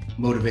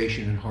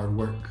motivation and hard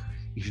work.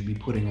 You should be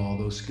putting all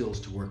those skills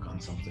to work on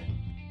something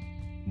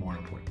more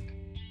important.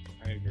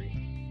 I agree.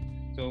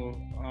 So,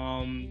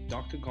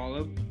 Dr.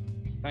 Golub,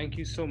 thank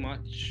you so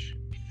much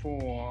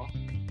for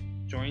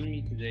joining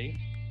me today.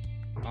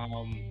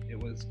 It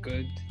was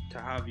good to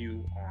have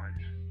you on.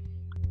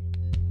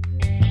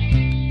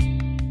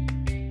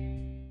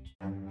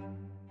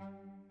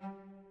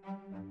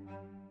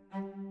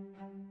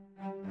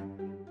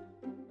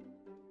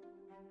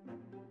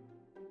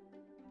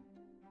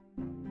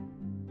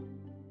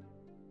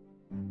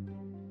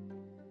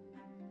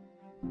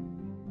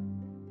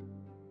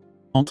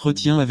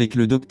 Entretien avec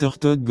le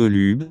Dr.Todd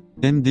Golub,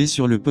 MD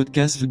sur le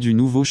podcast du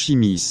Nouveau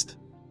Chimiste.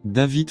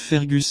 David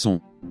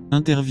Ferguson.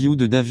 Interview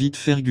de David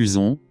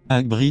Ferguson,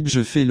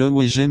 Hackbridge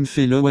Fellow et GEM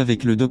Fellow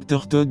avec le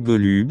Dr.Todd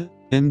Golub,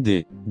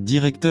 MD,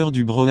 directeur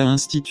du Broad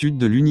Institute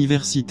de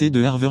l'Université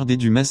de Harvard et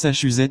du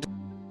Massachusetts.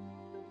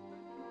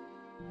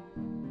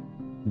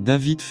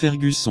 David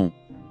Ferguson.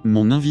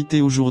 Mon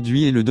invité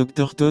aujourd'hui est le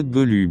Dr. Todd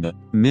Golub.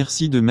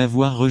 Merci de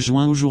m'avoir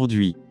rejoint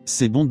aujourd'hui.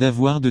 C'est bon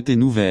d'avoir de tes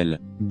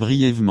nouvelles.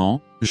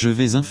 Brièvement, je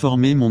vais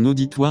informer mon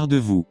auditoire de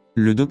vous.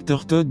 Le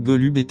Dr. Todd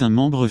Golub est un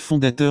membre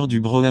fondateur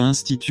du Broad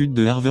Institute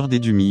de Harvard et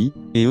du MI,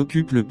 et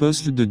occupe le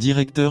poste de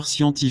directeur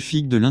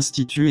scientifique de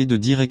l'Institut et de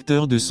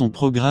directeur de son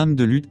programme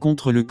de lutte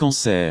contre le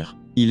cancer.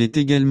 Il est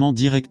également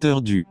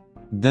directeur du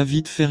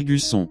David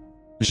Ferguson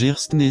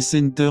Gerstner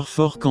Center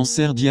for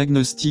Cancer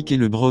Diagnostic et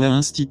le Broad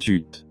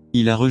Institute.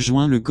 Il a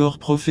rejoint le corps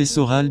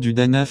professoral du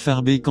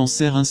Dana-Farber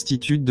Cancer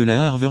Institute de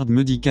la Harvard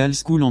Medical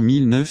School en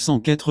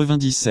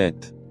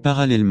 1997.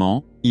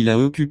 Parallèlement, il a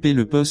occupé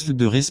le poste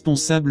de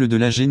responsable de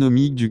la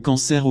génomique du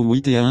cancer au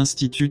WITA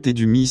Institute et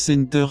du MI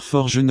Center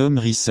for Genome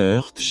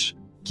Research,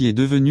 qui est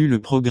devenu le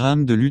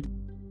programme de lutte.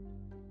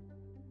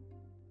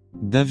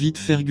 David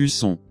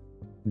Ferguson.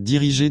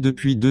 Dirigé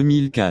depuis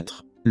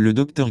 2004. Le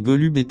Dr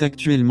Golub est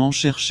actuellement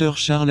chercheur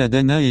Charles à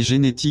Dana et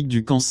génétique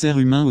du cancer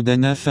humain au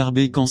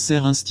Dana-Farber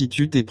Cancer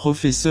Institute et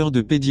professeur de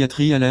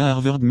pédiatrie à la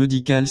Harvard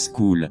Medical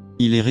School.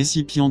 Il est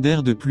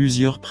récipiendaire de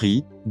plusieurs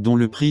prix, dont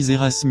le prix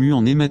Erasmus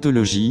en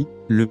hématologie,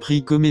 le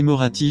prix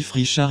commémoratif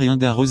Richard et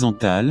Ida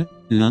Rosenthal,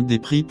 l'un des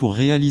prix pour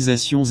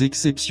réalisations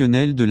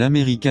exceptionnelles de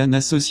l'American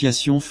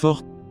Association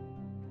for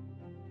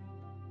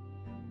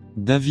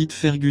David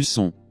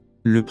Ferguson.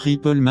 Le prix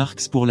Paul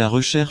Marks pour la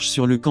recherche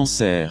sur le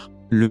cancer.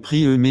 Le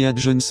prix Emea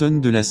Johnson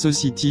de la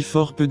Society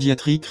for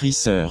Pediatric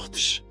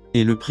Research,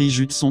 et le prix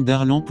Judson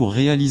Darlan pour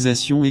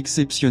réalisation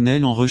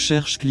exceptionnelle en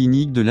recherche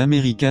clinique de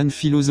l'American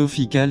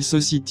Philosophical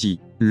Society.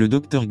 Le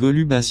Dr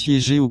Golub a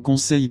siégé au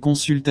conseil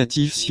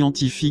consultatif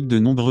scientifique de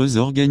nombreuses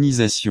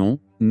organisations,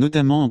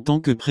 notamment en tant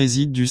que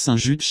président du St.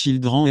 Jude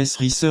Children's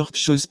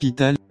Research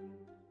Hospital.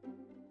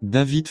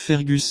 David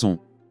Ferguson,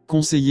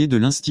 conseiller de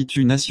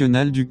l'Institut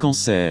national du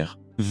cancer.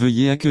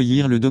 Veuillez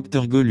accueillir le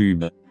Dr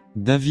Golub.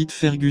 David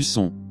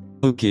Ferguson.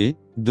 Ok,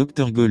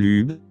 Dr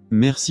Golub,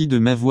 merci de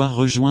m'avoir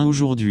rejoint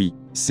aujourd'hui.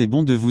 C'est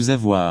bon de vous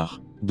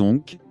avoir.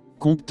 Donc,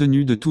 compte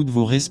tenu de toutes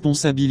vos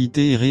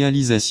responsabilités et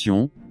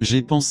réalisations,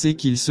 j'ai pensé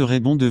qu'il serait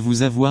bon de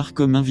vous avoir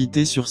comme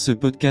invité sur ce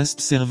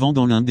podcast servant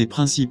dans l'un des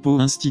principaux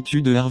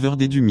instituts de Harvard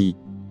et du MI.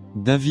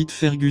 David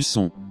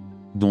Ferguson.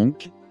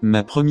 Donc,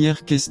 ma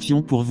première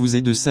question pour vous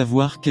est de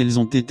savoir quels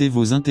ont été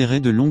vos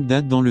intérêts de longue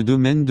date dans le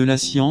domaine de la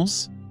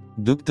science.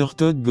 Dr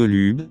Todd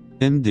Golub,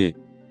 MD.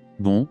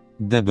 Bon,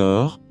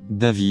 d'abord,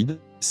 David,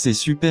 c'est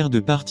super de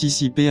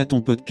participer à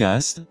ton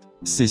podcast,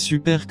 c'est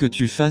super que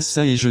tu fasses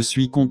ça et je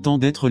suis content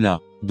d'être là.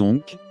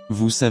 Donc,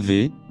 vous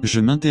savez, je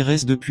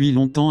m'intéresse depuis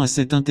longtemps à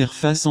cette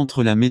interface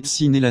entre la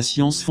médecine et la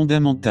science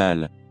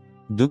fondamentale.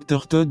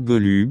 Dr Todd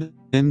Golub,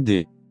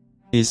 MD.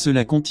 Et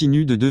cela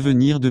continue de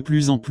devenir de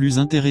plus en plus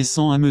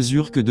intéressant à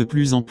mesure que de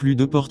plus en plus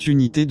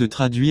d'opportunités de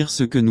traduire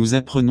ce que nous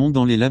apprenons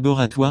dans les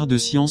laboratoires de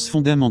sciences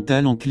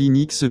fondamentales en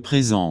clinique se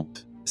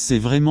présentent. C'est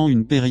vraiment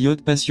une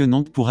période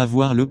passionnante pour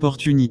avoir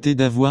l'opportunité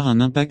d'avoir un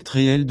impact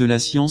réel de la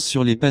science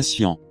sur les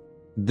patients.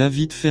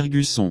 David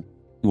Ferguson.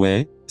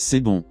 Ouais,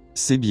 c'est bon,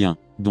 c'est bien.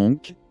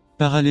 Donc,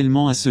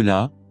 parallèlement à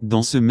cela,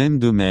 dans ce même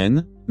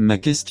domaine, ma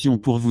question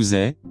pour vous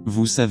est,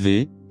 vous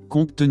savez,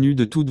 compte tenu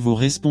de toutes vos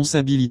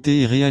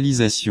responsabilités et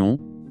réalisations,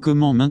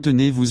 comment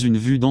maintenez-vous une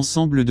vue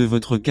d'ensemble de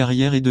votre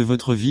carrière et de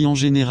votre vie en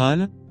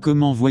général?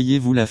 Comment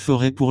voyez-vous la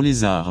forêt pour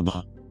les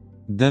arbres?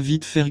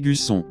 David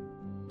Ferguson.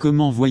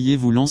 Comment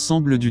voyez-vous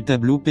l'ensemble du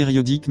tableau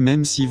périodique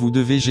même si vous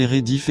devez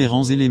gérer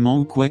différents éléments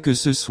ou quoi que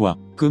ce soit?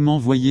 Comment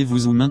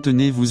voyez-vous ou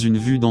maintenez-vous une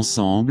vue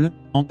d'ensemble,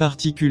 en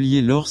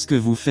particulier lorsque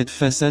vous faites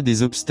face à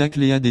des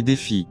obstacles et à des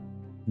défis?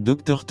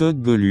 Dr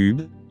Todd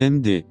Golub,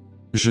 MD.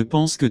 Je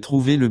pense que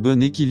trouver le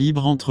bon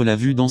équilibre entre la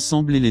vue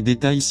d'ensemble et les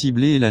détails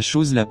ciblés est la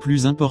chose la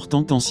plus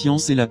importante en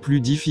science et la plus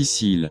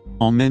difficile.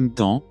 En même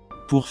temps,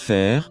 pour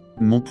faire,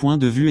 mon point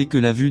de vue est que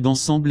la vue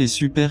d'ensemble est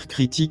super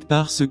critique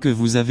parce que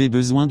vous avez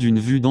besoin d'une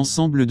vue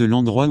d'ensemble de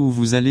l'endroit où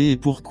vous allez et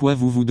pourquoi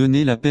vous vous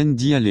donnez la peine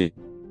d'y aller.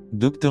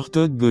 Dr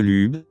Todd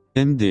Golub,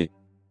 MD.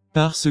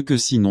 Parce que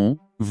sinon,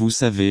 vous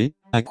savez,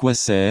 à quoi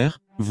sert,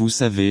 vous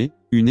savez,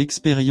 une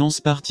expérience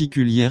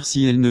particulière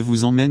si elle ne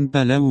vous emmène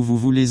pas là où vous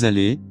voulez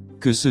aller,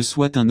 que ce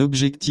soit un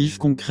objectif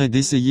concret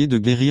d'essayer de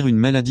guérir une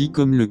maladie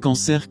comme le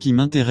cancer qui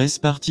m'intéresse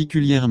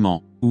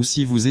particulièrement, ou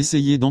si vous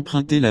essayez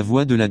d'emprunter la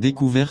voie de la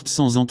découverte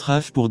sans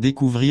entrave pour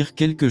découvrir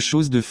quelque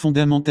chose de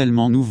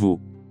fondamentalement nouveau.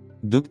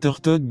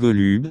 Dr Todd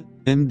Golub,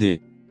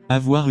 MD.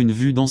 Avoir une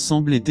vue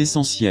d'ensemble est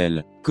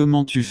essentiel.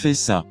 Comment tu fais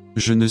ça?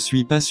 Je ne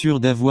suis pas sûr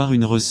d'avoir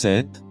une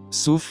recette,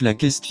 sauf la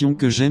question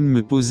que j'aime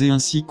me poser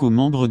ainsi qu'aux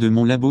membres de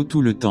mon labo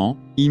tout le temps.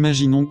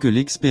 Imaginons que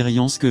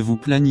l'expérience que vous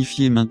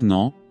planifiez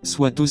maintenant,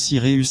 soit aussi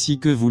réussie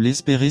que vous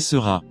l'espérez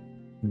sera.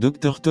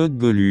 Dr Todd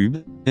Golub,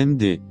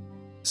 MD.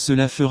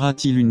 Cela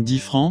fera-t-il une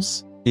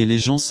différence? Et les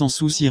gens s'en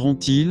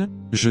soucieront-ils?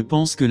 Je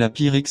pense que la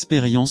pire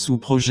expérience ou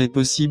projet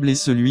possible est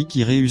celui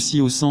qui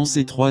réussit au sens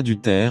étroit du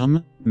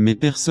terme, mais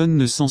personne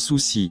ne s'en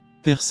soucie,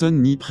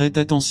 personne n'y prête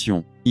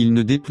attention, il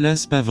ne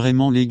déplace pas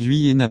vraiment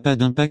l'aiguille et n'a pas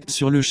d'impact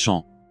sur le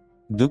champ.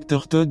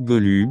 Dr Todd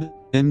Golub,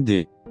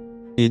 MD.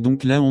 Et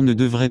donc là on ne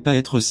devrait pas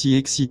être si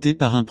excité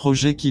par un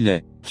projet qu'il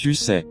est, tu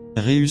sais,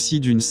 réussi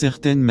d'une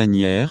certaine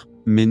manière,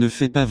 mais ne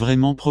fait pas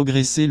vraiment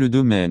progresser le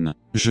domaine.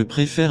 Je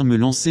préfère me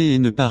lancer et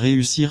ne pas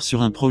réussir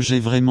sur un projet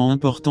vraiment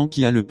important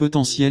qui a le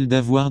potentiel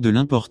d'avoir de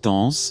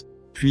l'importance,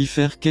 puis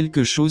faire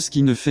quelque chose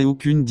qui ne fait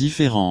aucune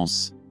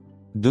différence.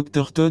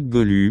 Dr.Todd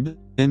Golub,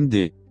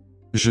 MD.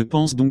 Je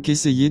pense donc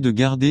essayer de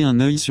garder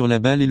un œil sur la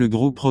balle et le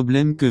gros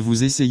problème que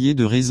vous essayez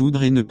de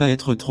résoudre et ne pas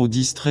être trop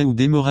distrait ou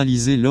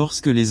démoralisé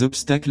lorsque les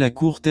obstacles à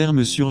court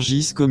terme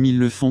surgissent comme ils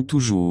le font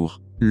toujours.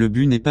 Le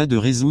but n'est pas de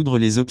résoudre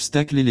les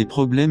obstacles et les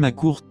problèmes à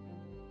court terme.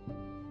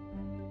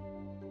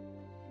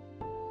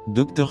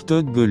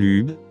 Dr.Todd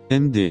Golub,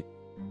 MD.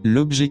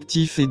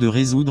 L'objectif est de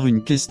résoudre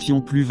une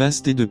question plus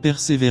vaste et de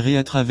persévérer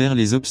à travers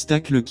les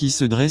obstacles qui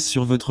se dressent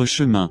sur votre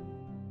chemin.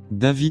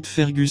 David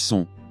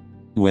Ferguson.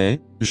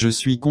 Ouais, je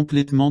suis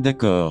complètement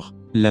d'accord.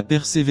 La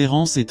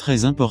persévérance est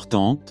très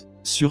importante,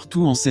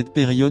 surtout en cette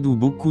période où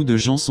beaucoup de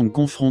gens sont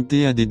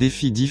confrontés à des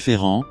défis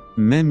différents,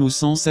 même au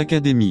sens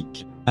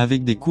académique,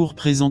 avec des cours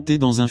présentés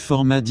dans un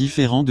format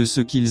différent de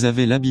ce qu'ils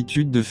avaient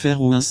l'habitude de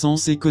faire ou un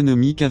sens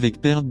économique avec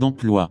perte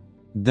d'emploi.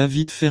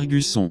 David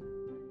Ferguson.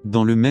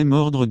 Dans le même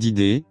ordre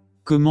d'idées,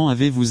 comment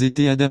avez-vous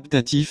été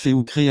adaptatif et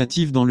ou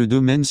créatif dans le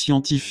domaine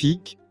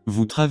scientifique ?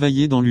 Vous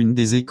travaillez dans l'une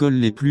des écoles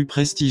les plus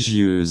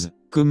prestigieuses.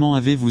 Comment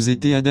avez-vous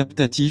été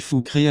adaptatif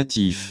ou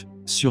créatif ?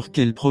 Sur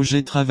quel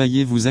projet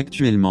travaillez-vous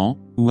actuellement ?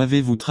 Où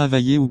avez-vous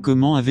travaillé ou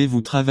comment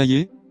avez-vous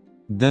travaillé ?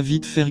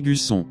 David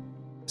Ferguson.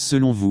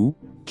 Selon vous,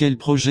 quel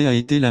projet a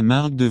été la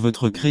marque de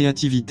votre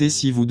créativité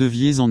si vous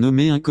deviez en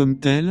nommer un comme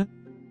tel ?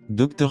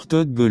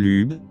 Dr.Todd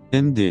Golub,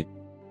 MD.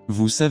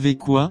 Vous savez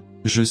quoi ?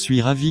 Je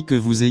suis ravi que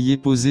vous ayez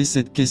posé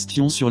cette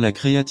question sur la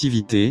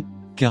créativité,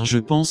 car je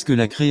pense que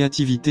la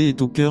créativité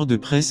est au cœur de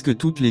presque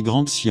toutes les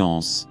grandes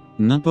sciences.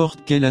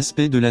 N'importe quel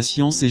aspect de la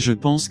science et je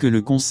pense que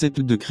le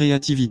concept de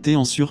créativité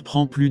en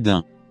surprend plus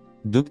d'un.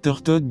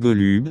 Dr.Todd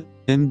Golub,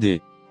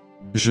 MD.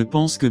 Je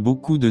pense que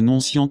beaucoup de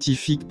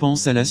non-scientifiques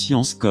pensent à la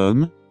science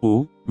comme,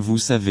 oh, vous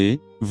savez,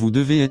 vous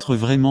devez être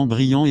vraiment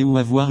brillant et ou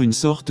avoir une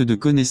sorte de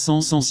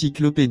connaissance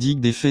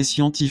encyclopédique des faits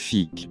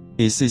scientifiques.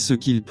 Et c'est ce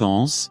qu'ils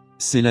pensent,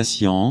 c'est la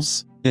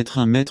science, être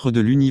un maître de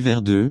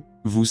l'univers de,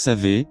 vous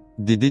savez,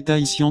 des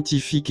détails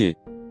scientifiques et.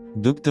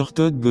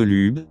 Dr.Todd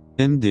Golub,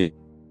 MD.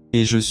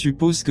 Et je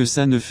suppose que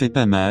ça ne fait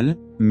pas mal,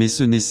 mais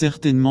ce n'est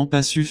certainement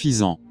pas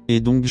suffisant. Et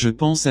donc je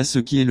pense à ce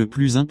qui est le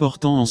plus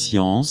important en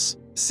science,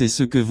 c'est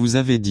ce que vous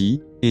avez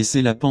dit, et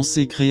c'est la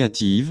pensée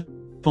créative,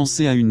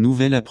 penser à une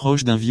nouvelle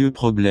approche d'un vieux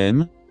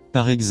problème,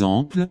 par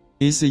exemple,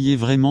 essayez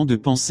vraiment de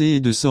penser et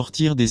de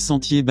sortir des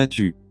sentiers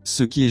battus,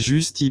 ce qui est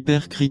juste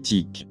hyper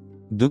critique.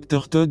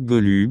 Dr.Todd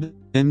Golub,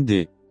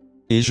 MD.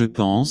 Et je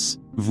pense,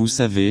 vous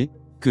savez,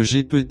 que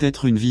j'ai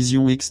peut-être une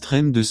vision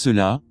extrême de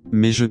cela,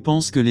 mais je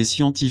pense que les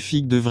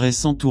scientifiques devraient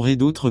s'entourer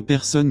d'autres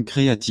personnes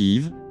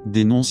créatives,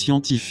 des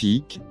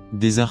non-scientifiques,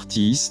 des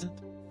artistes,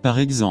 par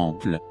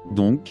exemple.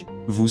 Donc,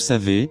 vous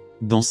savez,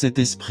 dans cet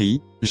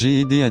esprit,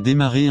 j'ai aidé à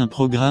démarrer un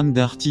programme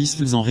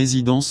d'artistes en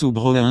résidence au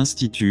Broad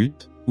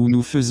Institute, où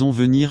nous faisons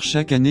venir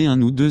chaque année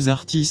un ou deux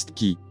artistes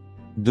qui,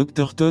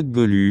 Dr.Todd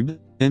Golub,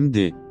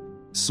 MD,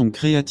 sont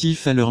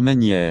créatifs à leur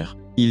manière.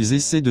 Ils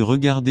essaient de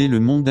regarder le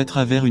monde à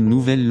travers une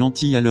nouvelle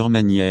lentille à leur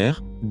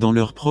manière, dans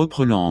leur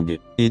propre langue.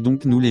 Et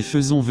donc nous les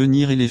faisons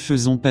venir et les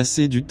faisons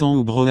passer du temps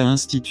au Broad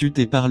Institute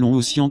et parlons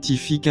aux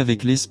scientifiques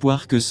avec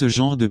l'espoir que ce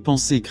genre de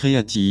pensée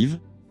créative,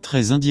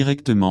 très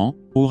indirectement,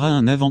 aura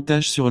un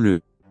avantage sur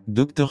le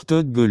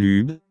Dr.Todd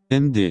Golub,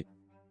 MD.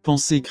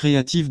 Pensée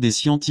créative des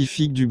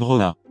scientifiques du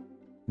Broad.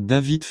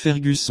 David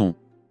Ferguson.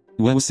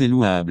 Waouh, c'est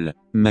louable.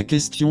 Ma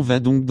question va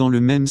donc dans le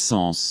même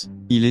sens.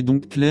 Il est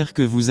donc clair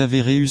que vous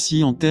avez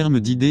réussi en termes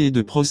d'idées et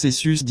de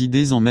processus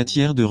d'idées en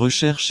matière de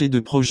recherche et de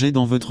projets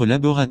dans votre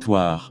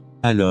laboratoire.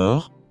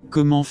 Alors,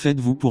 comment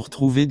faites-vous pour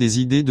trouver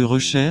des idées de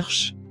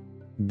recherche ?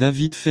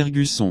 David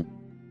Ferguson.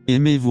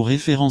 Aimez-vous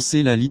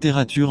référencer la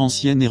littérature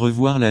ancienne et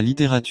revoir la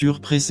littérature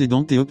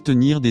précédente et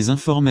obtenir des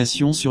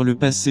informations sur le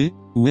passé ?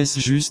 Ou est-ce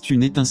juste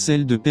une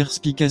étincelle de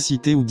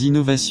perspicacité ou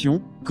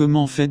d'innovation ?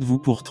 Comment faites-vous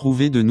pour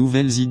trouver de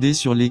nouvelles idées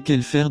sur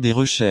lesquelles faire des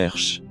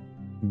recherches ?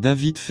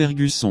 David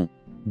Ferguson.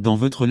 Dans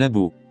votre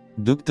labo.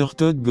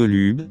 Dr.Todd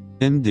Golub,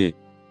 MD.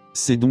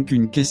 C'est donc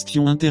une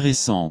question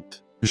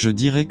intéressante. Je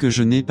dirais que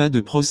je n'ai pas de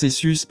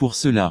processus pour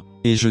cela,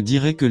 et je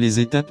dirais que les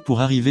étapes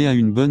pour arriver à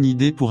une bonne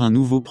idée pour un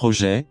nouveau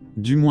projet,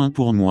 du moins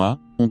pour moi,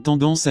 ont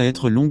tendance à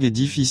être longues et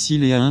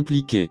difficiles et à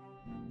impliquer.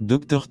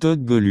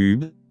 Dr.Todd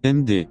Golub,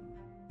 MD.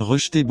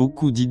 Rejeter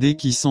beaucoup d'idées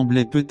qui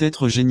semblaient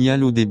peut-être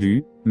géniales au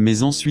début,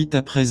 mais ensuite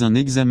après un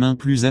examen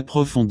plus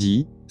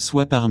approfondi,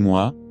 soit par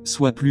moi,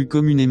 soit plus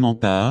communément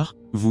par,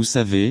 vous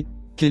savez,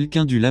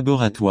 quelqu'un du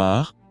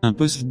laboratoire, un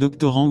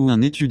postdoctorant ou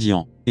un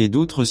étudiant, et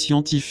d'autres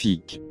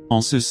scientifiques. En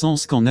ce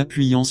sens qu'en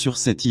appuyant sur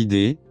cette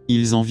idée,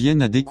 ils en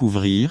viennent à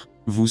découvrir,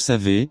 vous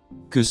savez,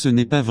 que ce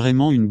n'est pas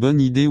vraiment une bonne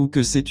idée ou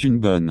que c'est une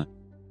bonne.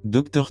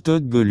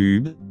 Dr.Todd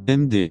Golub,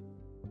 MD.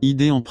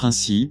 Idée en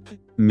principe,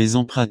 mais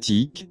en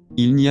pratique,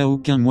 il n'y a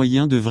aucun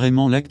moyen de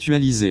vraiment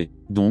l'actualiser.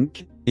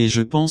 Donc, Et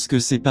je pense que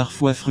c'est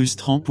parfois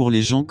frustrant pour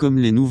les gens comme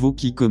les nouveaux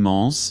qui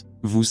commencent,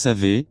 vous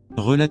savez,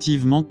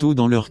 relativement tôt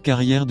dans leur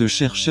carrière de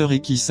chercheur et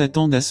qui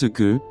s'attendent à ce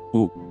que,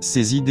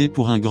 ces idées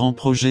pour un grand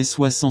projet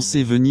soient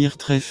censées venir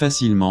très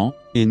facilement,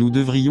 et nous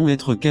devrions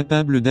être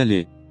capables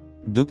d'aller.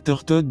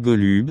 Dr.Todd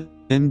Golub,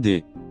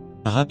 MD.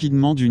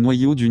 Rapidement du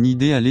noyau d'une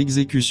idée à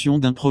l'exécution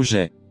d'un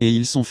projet, et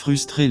ils sont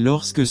frustrés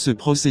lorsque ce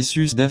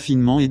processus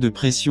d'affinement et de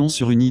pression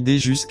sur une idée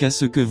jusqu'à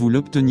ce que vous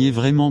l'obteniez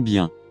vraiment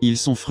bien. Ils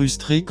sont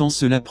frustrés quand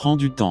cela prend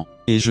du temps,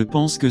 et je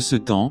pense que ce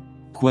temps,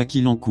 quoi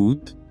qu'il en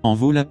coûte, en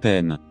vaut la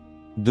peine.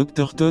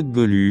 Dr.Todd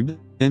Golub,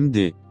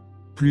 MD.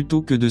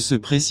 Plutôt que de se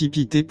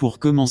précipiter pour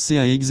commencer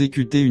à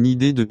exécuter une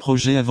idée de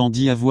projet avant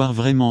d'y avoir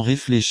vraiment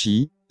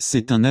réfléchi,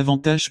 c'est un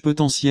avantage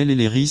potentiel et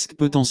les risques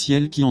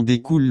potentiels qui en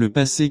découlent le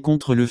passé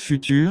contre le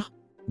futur.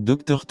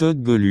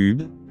 Dr.Todd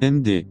Golub,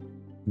 MD.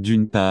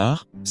 D'une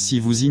part, si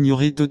vous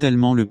ignorez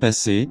totalement le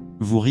passé,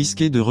 vous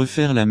risquez de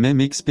refaire la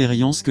même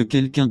expérience que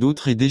quelqu'un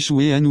d'autre et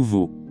d'échouer à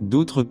nouveau.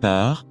 D'autre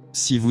part,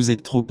 si vous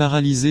êtes trop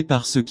paralysé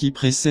par ce qui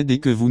précède et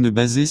que vous ne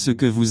basez ce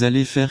que vous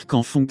allez faire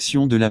qu'en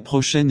fonction de la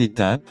prochaine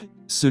étape,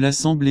 cela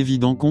semble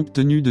évident compte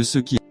tenu de ce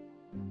qui...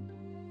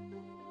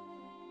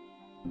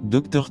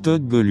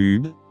 Dr.Todd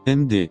Golub,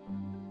 MD.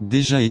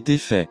 Déjà été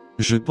fait.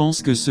 Je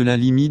pense que cela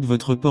limite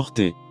votre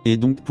portée. Et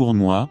donc pour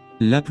moi,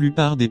 la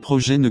plupart des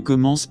projets ne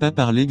commencent pas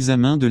par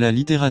l'examen de la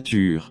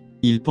littérature.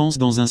 Ils pensent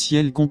dans un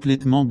ciel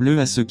complètement bleu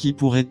à ce qui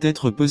pourrait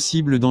être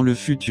possible dans le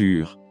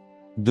futur.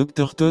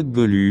 Dr.Todd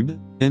Golub,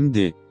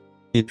 MD.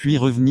 Et puis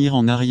revenir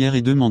en arrière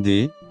et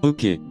demander,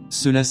 ok,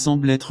 cela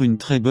semble être une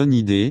très bonne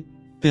idée,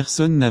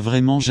 personne n'a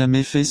vraiment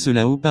jamais fait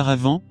cela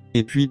auparavant,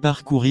 et puis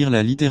parcourir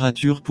la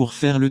littérature pour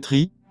faire le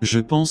tri, je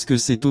pense que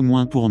c'est au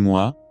moins pour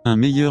moi, un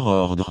meilleur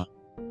ordre.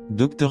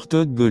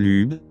 Dr.Todd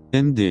Golub,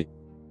 MD.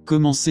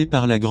 Commencer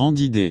par la grande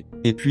idée,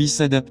 et puis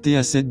s'adapter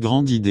à cette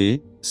grande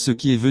idée, ce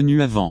qui est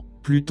venu avant,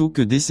 plutôt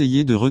que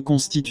d'essayer de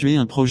reconstituer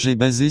un projet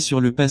basé sur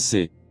le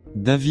passé.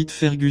 David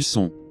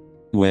Ferguson.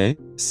 Ouais,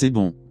 c'est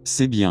bon,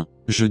 c'est bien.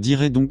 Je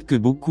dirais donc que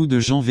beaucoup de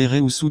gens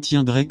verraient ou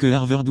soutiendraient que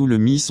Harvard ou le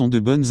MIT sont de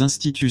bonnes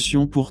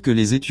institutions pour que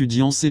les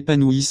étudiants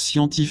s'épanouissent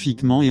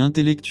scientifiquement et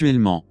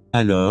intellectuellement.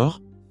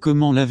 Alors,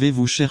 comment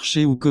l'avez-vous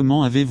cherché ou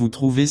comment avez-vous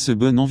trouvé ce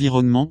bon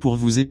environnement pour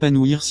vous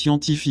épanouir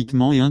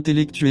scientifiquement et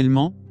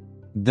intellectuellement?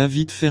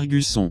 David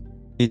Ferguson.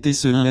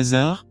 Était-ce un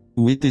hasard,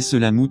 ou était-ce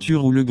la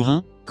mouture ou le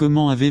grain?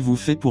 Comment avez-vous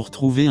fait pour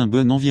trouver un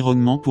bon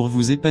environnement pour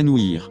vous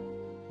épanouir?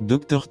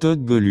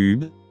 Dr.Todd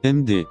Golub,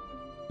 MD.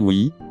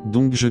 Oui,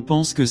 donc je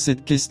pense que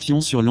cette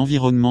question sur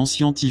l'environnement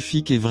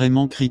scientifique est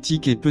vraiment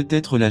critique et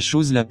peut-être la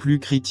chose la plus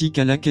critique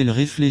à laquelle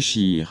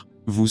réfléchir.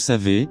 Vous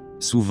savez,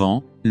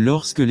 souvent,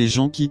 lorsque les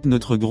gens quittent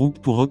notre groupe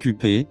pour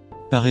occuper,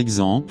 par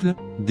exemple,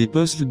 des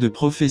postes de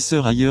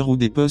professeurs ailleurs ou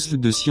des postes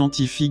de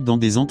scientifiques dans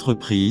des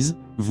entreprises,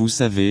 vous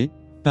savez,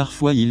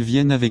 parfois ils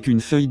viennent avec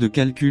une feuille de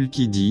calcul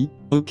qui dit,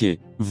 ok,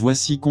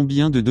 voici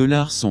combien de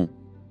dollars sont.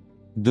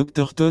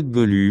 Dr.Todd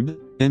Golub,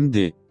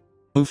 MD.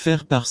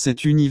 Offert par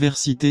cette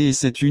université et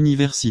cette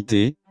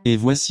université, et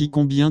voici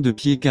combien de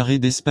pieds carrés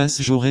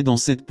d'espace j'aurai dans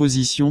cette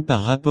position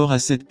par rapport à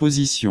cette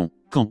position.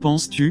 Qu'en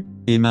penses-tu?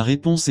 Et ma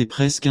réponse est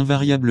presque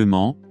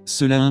invariablement,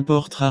 cela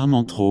importe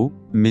rarement trop,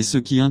 mais ce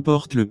qui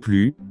importe le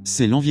plus,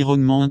 c'est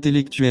l'environnement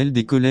intellectuel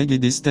des collègues et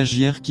des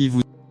stagiaires qui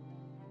vous...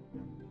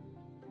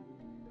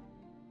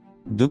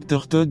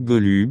 Dr.Todd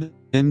Golub,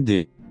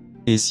 MD.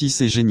 Et si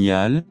c'est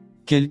génial,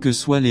 quelles que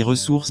soient les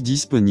ressources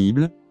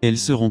disponibles, elles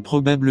seront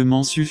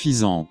probablement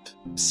suffisantes.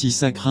 Si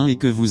ça craint et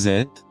que vous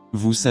êtes,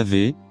 vous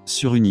savez,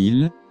 sur une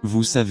île,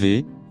 vous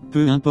savez,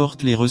 peu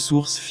importe les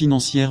ressources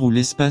financières ou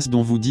l'espace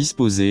dont vous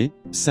disposez,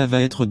 ça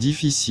va être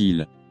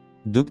difficile.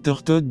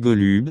 Dr.Todd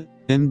Golub,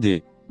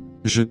 MD.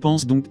 Je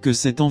pense donc que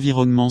cet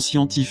environnement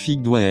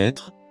scientifique doit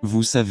être,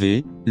 vous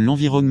savez,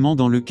 l'environnement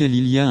dans lequel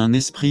il y a un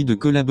esprit de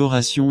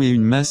collaboration et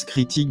une masse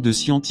critique de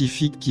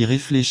scientifiques qui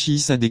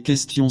réfléchissent à des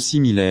questions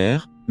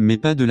similaires, mais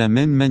pas de la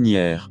même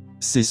manière.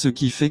 C'est ce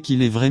qui fait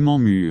qu'il est vraiment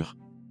mûr.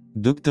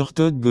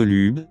 Dr.Todd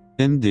Golub,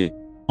 MD.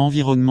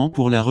 Environnement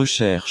pour la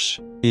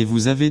recherche. Et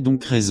vous avez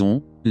donc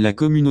raison, la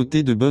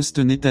communauté de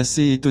Boston est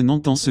assez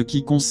étonnante en ce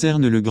qui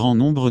concerne le grand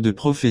nombre de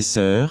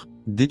professeurs,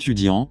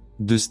 d'étudiants,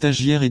 de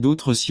stagiaires et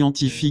d'autres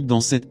scientifiques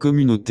dans cette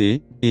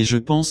communauté, et je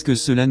pense que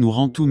cela nous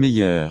rend tout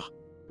meilleurs.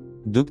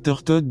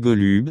 Dr.Todd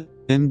Golub,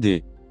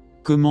 MD.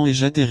 Comment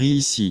ai-je atterri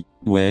ici?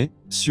 Ouais,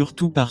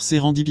 surtout par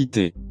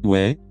sérendipité.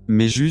 Ouais,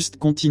 mais juste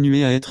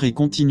continuer à être et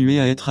continuer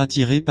à être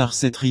attiré par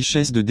cette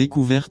richesse de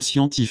découvertes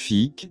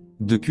scientifiques,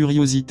 de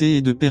curiosité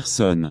et de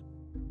personnes.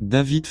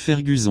 David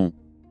Ferguson.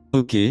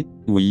 Ok,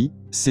 oui,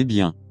 c'est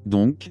bien.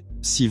 Donc,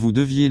 si vous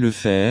deviez le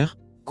faire,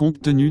 compte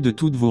tenu de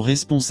toutes vos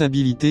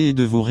responsabilités et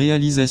de vos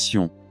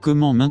réalisations,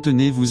 comment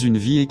maintenez-vous une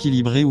vie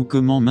équilibrée ou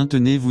comment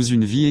maintenez-vous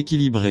une vie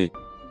équilibrée?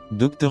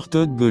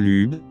 Dr.Todd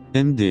Golub,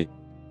 MD.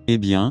 Eh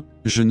bien,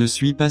 je ne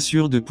suis pas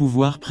sûr de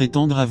pouvoir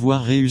prétendre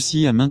avoir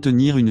réussi à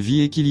maintenir une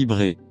vie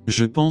équilibrée.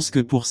 Je pense que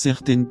pour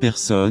certaines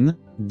personnes,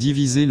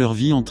 diviser leur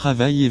vie en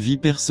travail et vie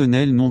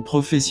personnelle non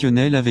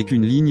professionnelle avec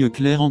une ligne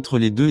claire entre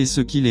les deux est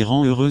ce qui les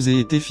rend heureuses et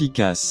est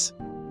efficace.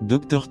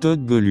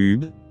 Dr.Todd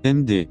Golub,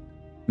 MD.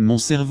 Mon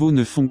cerveau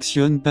ne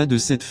fonctionne pas de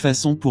cette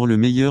façon pour le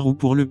meilleur ou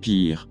pour le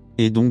pire.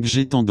 Et donc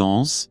j'ai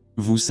tendance,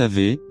 vous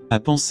savez, à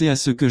penser à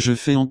ce que je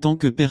fais en tant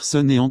que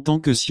personne et en tant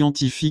que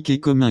scientifique et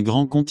comme un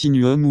grand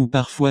continuum où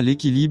parfois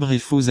l'équilibre est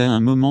faux à un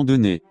moment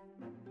donné.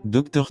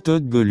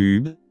 Dr.Todd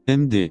Golub,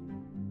 MD.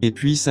 Et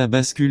puis ça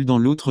bascule dans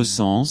l'autre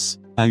sens,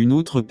 à une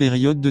autre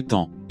période de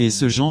temps. Et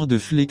ce genre de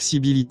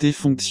flexibilité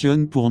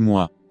fonctionne pour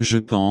moi. Je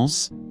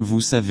pense,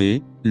 vous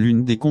savez,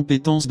 l'une des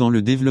compétences dans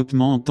le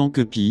développement en tant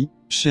que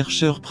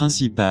chercheur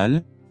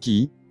principal,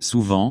 qui,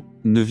 souvent,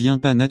 ne vient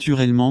pas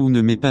naturellement ou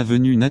ne m'est pas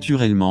venu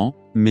naturellement,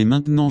 mais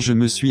maintenant je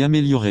me suis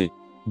amélioré.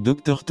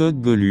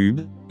 Dr.Todd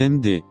Golub,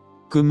 MD.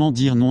 Comment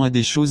dire non à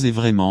des choses et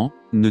vraiment,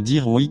 ne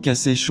dire oui qu'à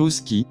ces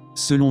choses qui,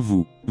 selon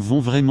vous, vont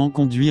vraiment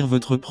conduire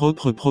votre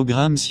propre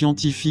programme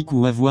scientifique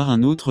ou avoir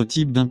un autre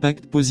type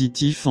d'impact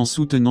positif en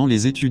soutenant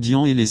les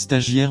étudiants et les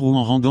stagiaires ou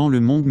en rendant le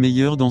monde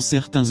meilleur dans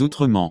certains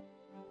autrement.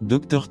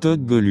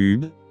 Dr.Todd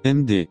Golub,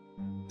 MD.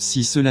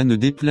 Si cela ne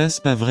déplace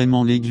pas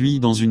vraiment l'aiguille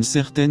dans une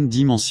certaine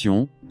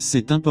dimension,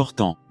 c'est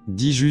important.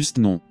 Dis juste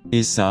non.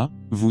 Et ça,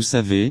 vous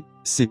savez,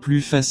 c'est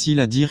plus facile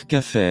à dire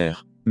qu'à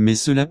faire. Mais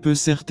cela peut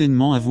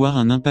certainement avoir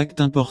un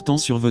impact important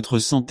sur votre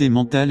santé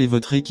mentale et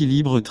votre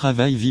équilibre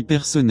travail-vie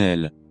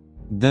personnelle.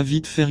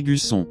 David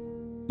Ferguson.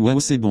 Waouh,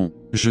 c'est bon.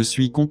 Je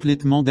suis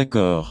complètement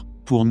d'accord.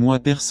 Pour moi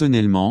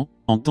personnellement,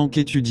 en tant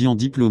qu'étudiant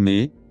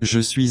diplômé, je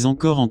suis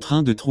encore en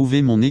train de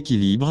trouver mon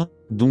équilibre,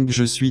 donc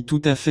je suis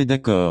tout à fait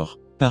d'accord.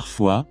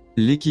 Parfois,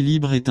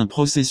 l'équilibre est un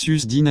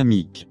processus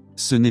dynamique.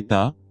 Ce n'est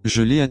pas,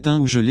 je l'ai atteint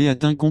ou je l'ai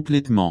atteint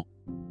complètement.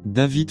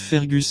 David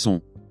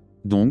Ferguson.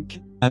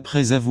 Donc,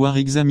 après avoir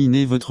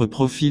examiné votre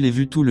profil et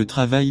vu tout le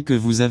travail que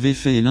vous avez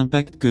fait et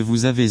l'impact que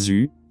vous avez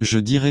eu, je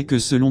dirais que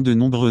selon de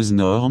nombreuses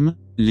normes,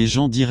 les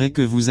gens diraient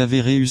que vous avez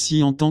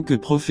réussi en tant que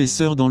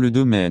professeur dans le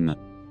domaine.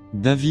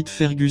 David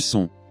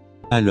Ferguson.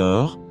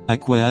 Alors, à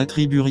quoi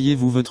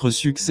attribueriez-vous votre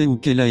succès ou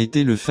quel a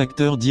été le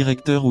facteur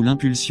directeur ou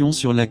l'impulsion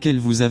sur laquelle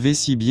vous avez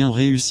si bien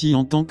réussi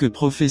en tant que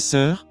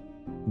professeur?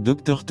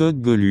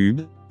 Dr.Todd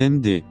Golub,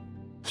 MD.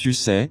 Tu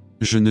sais,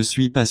 je ne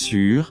suis pas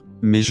sûr,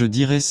 mais je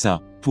dirais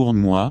ça. Pour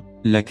moi,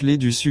 la clé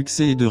du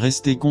succès est de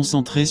rester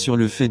concentré sur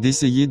le fait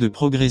d'essayer de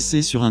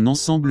progresser sur un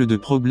ensemble de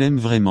problèmes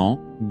vraiment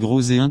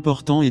gros et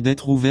importants et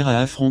d'être ouvert à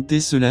affronter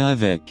cela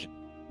avec.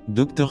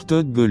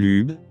 Dr.Todd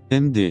Golub,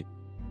 MD.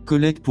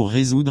 Collègue pour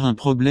résoudre un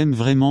problème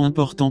vraiment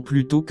important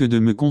plutôt que de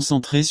me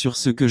concentrer sur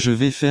ce que je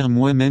vais faire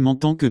moi-même en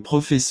tant que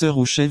professeur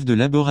ou chef de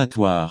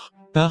laboratoire.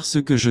 Parce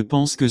que je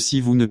pense que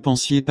si vous ne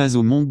pensiez pas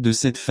au monde de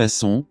cette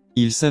façon,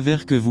 il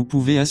s'avère que vous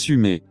pouvez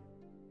assumer.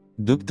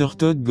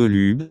 Dr.Todd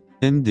Golub,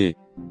 MD.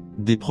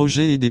 Des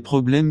projets et des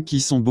problèmes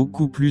qui sont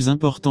beaucoup plus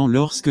importants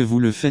lorsque vous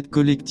le faites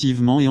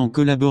collectivement et en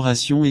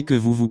collaboration et que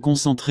vous vous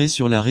concentrez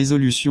sur la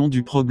résolution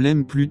du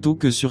problème plutôt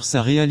que sur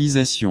sa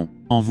réalisation,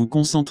 en vous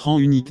concentrant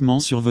uniquement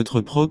sur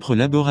votre propre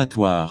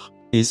laboratoire.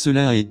 Et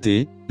cela a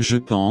été, je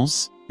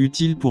pense,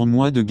 utile pour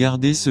moi de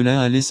garder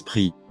cela à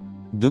l'esprit.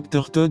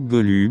 Dr.Todd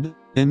Golub,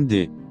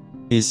 MD.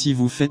 Et si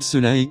vous faites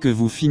cela et que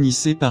vous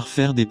finissez par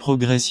faire des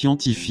progrès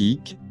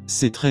scientifiques,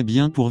 c'est très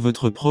bien pour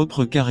votre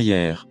propre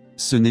carrière.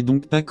 Ce n'est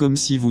donc pas comme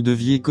si vous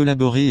deviez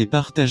collaborer et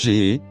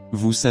partager et,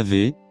 vous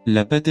savez,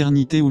 la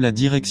paternité ou la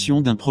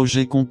direction d'un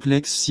projet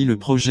complexe si le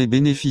projet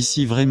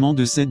bénéficie vraiment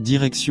de cette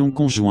direction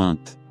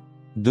conjointe.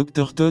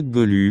 Dr.Todd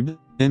Golub,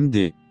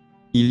 MD.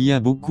 Il y a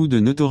beaucoup de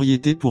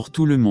notoriété pour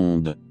tout le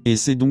monde, et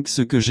c'est donc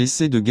ce que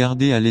j'essaie de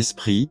garder à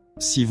l'esprit.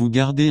 Si vous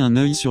gardez un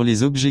œil sur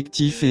les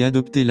objectifs et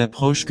adoptez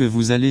l'approche que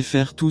vous allez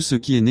faire tout ce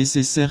qui est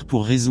nécessaire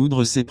pour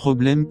résoudre ces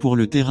problèmes pour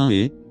le terrain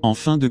et, en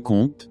fin de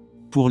compte,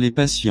 pour les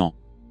patients.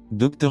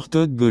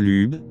 Dr.Todd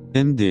Golub,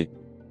 MD.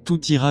 Tout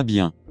ira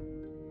bien.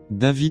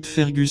 David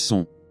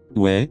Ferguson.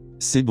 Ouais,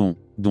 c'est bon.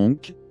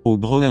 Donc, au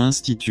Broad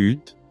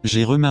Institute,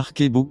 j'ai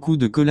remarqué beaucoup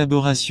de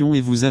collaborations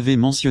et vous avez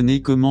mentionné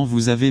comment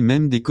vous avez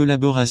même des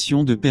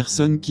collaborations de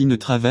personnes qui ne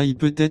travaillent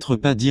peut-être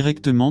pas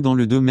directement dans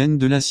le domaine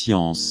de la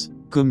science,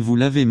 comme vous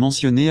l'avez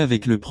mentionné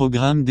avec le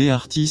programme des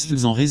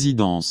artistes en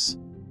résidence.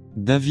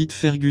 David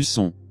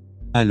Ferguson.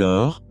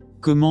 Alors,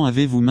 comment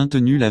avez-vous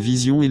maintenu la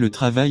vision et le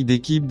travail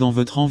d'équipe dans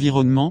votre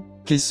environnement?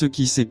 Qu'est-ce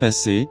qui s'est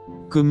passé?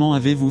 Comment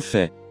avez-vous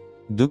fait?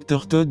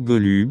 Dr.Todd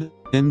Golub,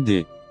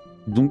 MD.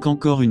 Donc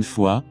encore une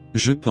fois,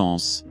 je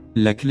pense,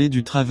 la clé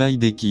du travail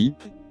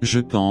d'équipe, je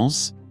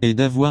pense, est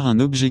d'avoir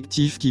un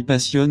objectif qui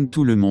passionne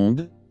tout le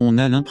monde. On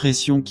a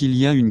l'impression qu'il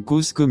y a une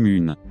cause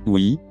commune.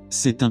 Oui,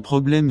 c'est un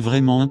problème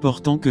vraiment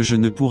important que je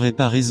ne pourrais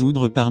pas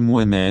résoudre par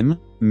moi-même,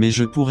 mais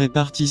je pourrais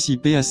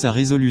participer à sa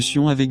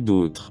résolution avec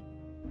d'autres.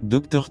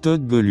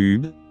 Dr.Todd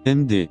Golub,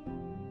 MD.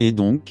 Et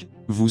donc,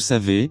 vous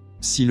savez,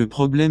 si le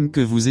problème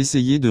que vous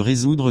essayez de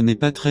résoudre n'est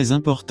pas très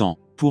important,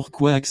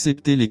 pourquoi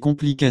accepter les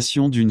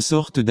complications d'une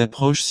sorte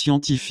d'approche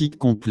scientifique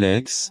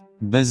complexe,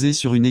 basée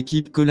sur une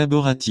équipe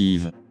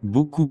collaborative,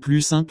 beaucoup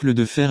plus simple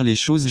de faire les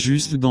choses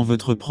juste dans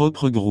votre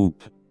propre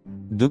groupe.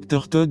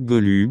 Dr.Todd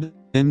Golub,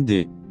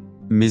 MD.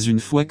 Mais une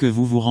fois que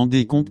vous vous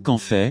rendez compte qu'en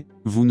fait,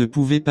 vous ne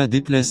pouvez pas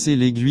déplacer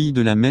l'aiguille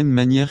de la même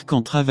manière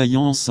qu'en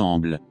travaillant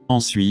ensemble,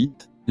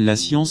 ensuite, La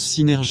science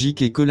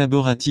synergique et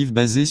collaborative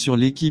basée sur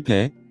l'équipe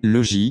est,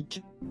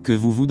 logique, que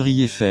vous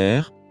voudriez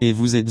faire, et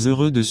vous êtes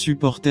heureux de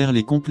supporter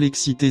les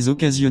complexités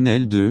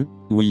occasionnelles de,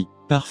 oui,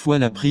 parfois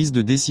la prise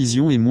de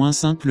décision est moins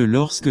simple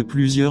lorsque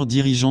plusieurs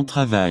dirigeants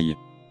travaillent.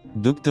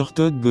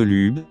 Dr.Todd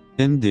Golub,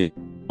 MD.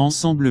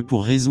 Ensemble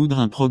pour résoudre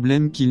un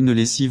problème qu'il ne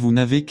l'est si vous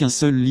n'avez qu'un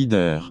seul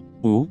leader.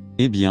 Oh,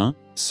 eh bien,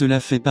 cela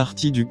fait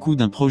partie du coût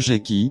d'un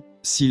projet qui,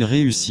 s'il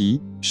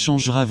réussit,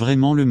 changera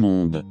vraiment le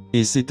monde.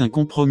 Et c'est un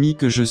compromis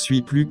que je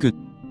suis plus que...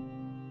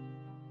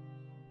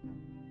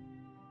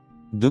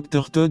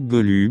 Dr.Todd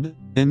Golub,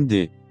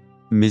 MD.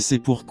 Mais c'est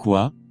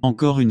pourquoi,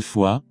 encore une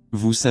fois,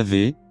 vous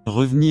savez,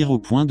 revenir au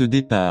point de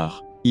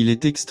départ. Il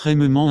est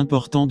extrêmement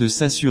important de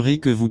s'assurer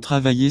que vous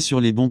travaillez sur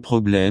les bons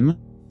problèmes,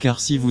 car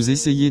si vous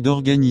essayez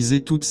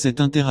d'organiser toute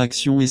cette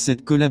interaction et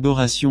cette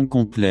collaboration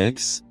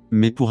complexe,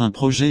 mais pour un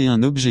projet et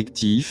un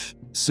objectif,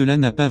 cela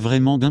n'a pas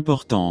vraiment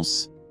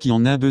d'importance. Qui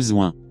en a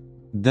besoin?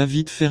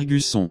 David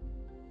Ferguson.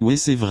 Oui,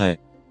 c'est vrai.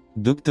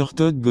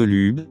 Dr.Todd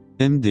Golub,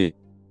 MD.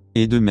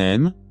 Et de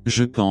même,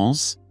 je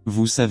pense,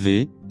 vous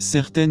savez,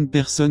 certaines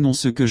personnes ont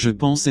ce que je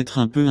pense être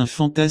un peu un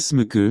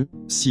fantasme que,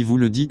 si vous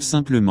le dites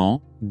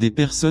simplement, des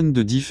personnes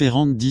de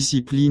différentes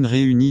disciplines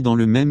réunies dans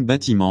le même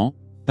bâtiment,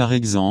 par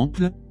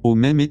exemple, au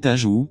même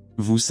étage ou,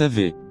 vous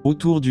savez,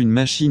 autour d'une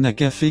machine à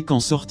café qu'en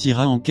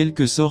sortira en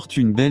quelque sorte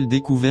une belle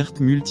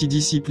découverte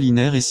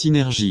multidisciplinaire et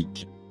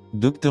synergique.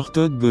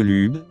 Dr.Todd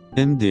Golub,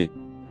 MD.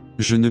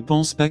 Je ne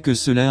pense pas que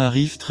cela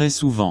arrive très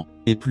souvent,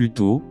 et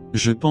plutôt,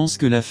 je pense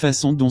que la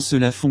façon dont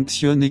cela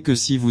fonctionne est que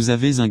si vous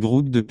avez un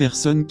groupe de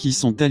personnes qui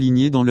sont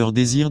alignées dans leur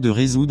désir de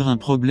résoudre un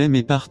problème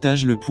et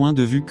partagent le point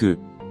de vue que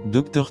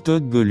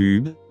Dr.Todd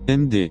Golub,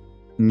 MD.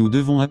 Nous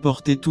devons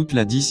apporter toute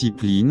la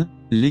discipline,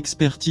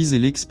 l'expertise et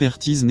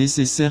l'expertise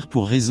nécessaires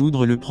pour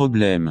résoudre le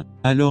problème.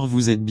 Alors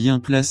vous êtes bien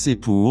placé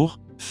pour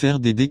faire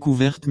des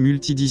découvertes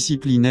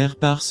multidisciplinaires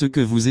parce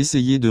que vous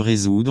essayez de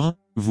résoudre,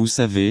 vous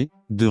savez,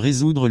 de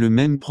résoudre le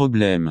même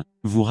problème.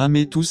 Vous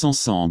ramez tous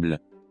ensemble.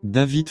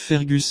 David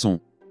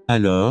Ferguson.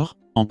 Alors,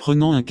 en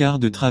prenant un quart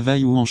de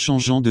travail ou en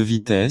changeant de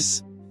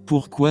vitesse,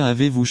 pourquoi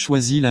avez-vous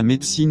choisi la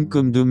médecine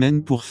comme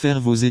domaine pour faire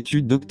vos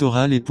études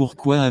doctorales et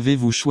pourquoi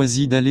avez-vous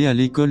choisi d'aller à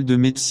l'école de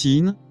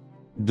médecine?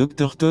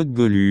 Dr.Todd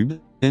Golub,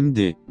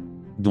 MD.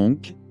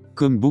 Donc,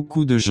 comme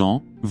beaucoup de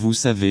gens, vous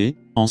savez,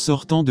 en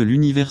sortant de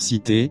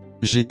l'université,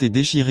 j'étais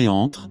déchiré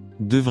entre,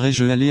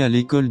 devrais-je aller à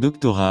l'école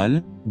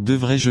doctorale,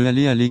 devrais-je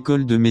aller à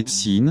l'école de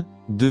médecine,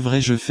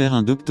 devrais-je faire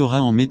un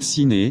doctorat en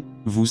médecine et,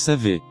 vous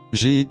savez,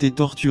 j'ai été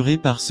torturé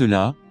par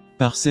cela,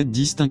 par cette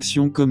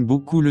distinction comme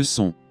beaucoup le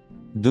sont.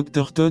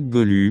 Dr.Todd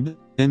Golub,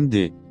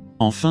 MD.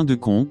 En fin de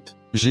compte,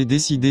 j'ai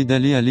décidé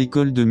d'aller à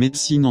l'école de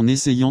médecine en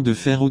essayant de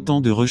faire autant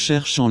de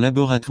recherches en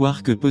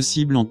laboratoire que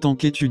possible en tant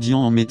qu'étudiant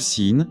en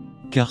médecine,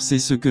 car c'est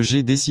ce que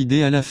j'ai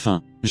décidé à la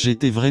fin.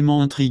 J'étais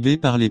vraiment intrigué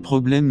par les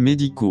problèmes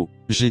médicaux.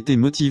 J'étais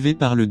motivé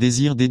par le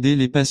désir d'aider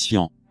les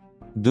patients.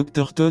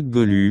 Dr.Todd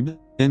Golub,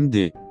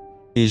 MD.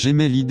 Et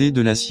j'aimais l'idée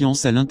de la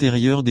science à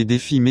l'intérieur des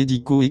défis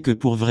médicaux et que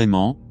pour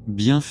vraiment,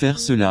 bien faire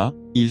cela,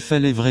 il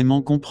fallait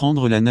vraiment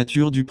comprendre la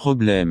nature du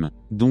problème.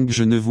 Donc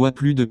je ne vois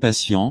plus de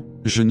patients,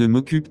 je ne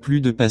m'occupe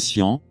plus de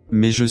patients,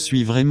 mais je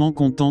suis vraiment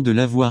content de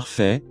l'avoir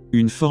fait,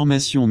 une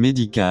formation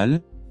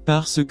médicale,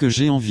 parce que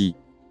j'ai envie.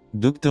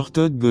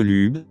 Dr.Todd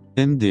Golub,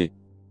 MD.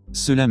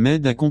 Cela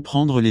m'aide à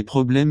comprendre les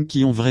problèmes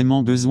qui ont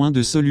vraiment besoin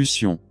de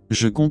solutions.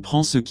 Je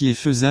comprends ce qui est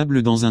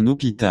faisable dans un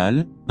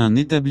hôpital, un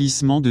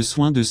établissement de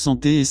soins de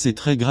santé et c'est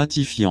très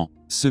gratifiant.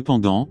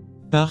 Cependant,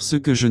 parce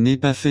que je n'ai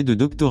pas fait de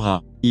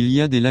doctorat, il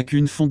y a des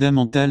lacunes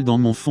fondamentales dans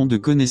mon fond de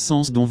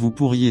connaissances dont vous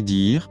pourriez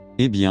dire,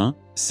 eh bien,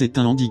 c'est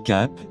un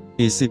handicap,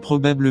 et c'est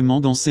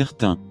probablement dans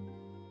certains.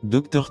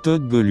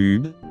 Dr.Todd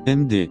Golub,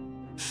 MD.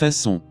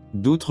 Façon.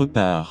 D'autre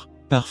part,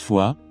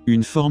 parfois,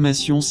 une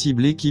formation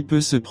ciblée qui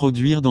peut se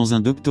produire dans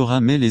un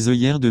doctorat met les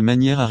œillères de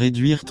manière à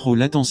réduire trop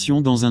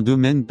l'attention dans un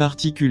domaine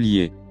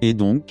particulier. Et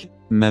donc,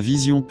 ma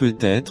vision peut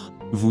être,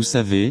 vous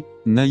savez,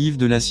 naïve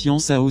de la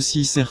science a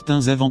aussi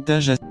certains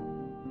avantages à...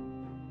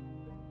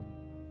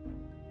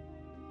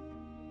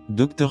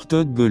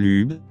 Dr.Todd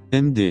Golub,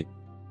 MD.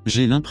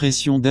 J'ai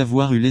l'impression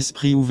d'avoir eu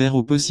l'esprit ouvert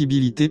aux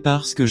possibilités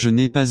parce que je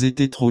n'ai pas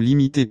été trop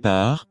limité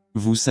par,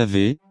 vous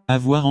savez,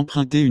 avoir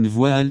emprunté une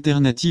voie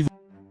alternative.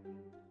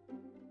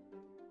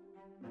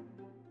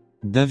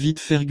 David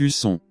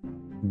Ferguson.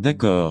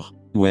 D'accord.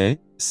 Ouais,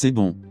 c'est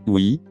bon.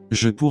 Oui,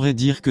 je pourrais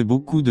dire que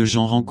beaucoup de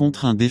gens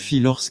rencontrent un défi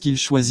lorsqu'ils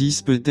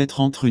choisissent peut-être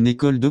entre une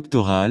école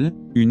doctorale,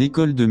 une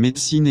école de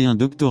médecine et un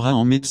doctorat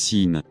en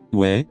médecine.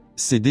 Ouais,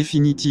 c'est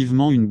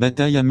définitivement une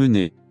bataille à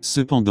mener.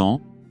 Cependant,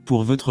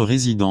 pour votre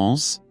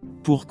résidence,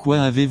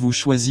 pourquoi avez-vous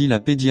choisi la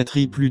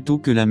pédiatrie plutôt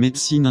que la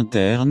médecine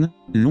interne,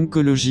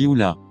 l'oncologie ou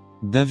la...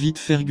 David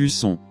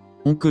Ferguson.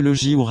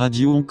 Oncologie ou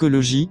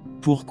radio-oncologie,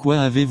 pourquoi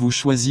avez-vous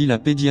choisi la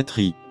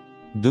pédiatrie?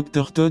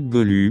 Dr.Todd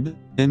Golub,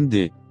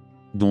 MD.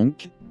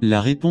 Donc, La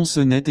réponse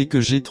honnête est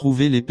que j'ai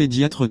trouvé les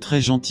pédiatres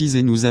très gentils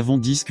et nous avons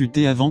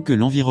discuté avant que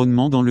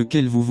l'environnement dans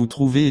lequel vous vous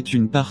trouvez est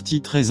une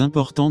partie très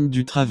importante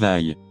du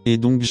travail. Et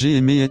donc j'ai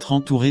aimé être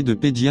entouré de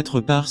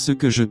pédiatres parce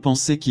que je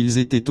pensais qu'ils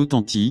étaient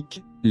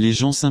authentiques, les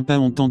gens sympas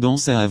ont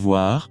tendance à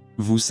avoir,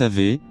 vous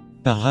savez,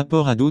 par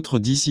rapport à d'autres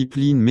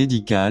disciplines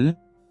médicales,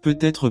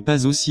 peut-être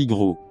pas aussi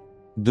gros.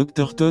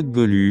 Dr.Todd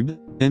Golub,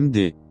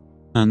 MD.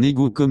 Un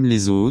ego comme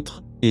les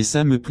autres, et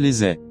ça me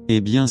plaisait.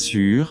 Et bien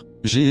sûr,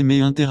 j'ai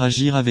aimé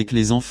interagir avec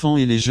les enfants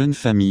et les jeunes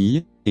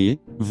familles, et,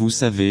 vous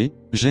savez,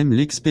 j'aime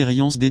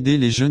l'expérience d'aider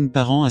les jeunes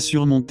parents à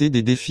surmonter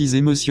des défis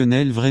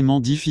émotionnels vraiment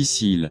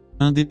difficiles,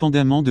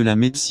 indépendamment de la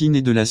médecine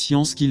et de la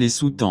science qui les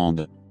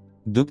sous-tendent.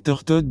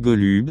 Dr. Todd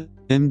Golub,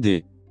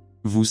 MD.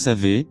 Vous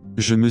savez,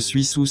 je me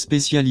suis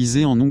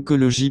sous-spécialisé en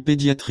oncologie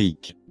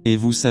pédiatrique. Et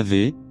vous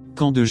savez,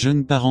 quand de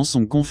jeunes parents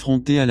sont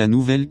confrontés à la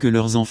nouvelle que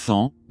leur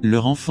enfant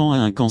a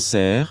un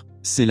cancer,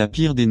 c'est la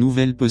pire des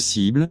nouvelles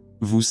possibles,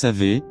 vous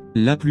savez,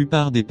 la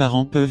plupart des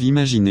parents peuvent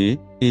imaginer,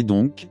 et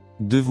donc,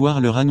 devoir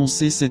leur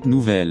annoncer cette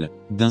nouvelle,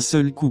 d'un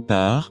seul coup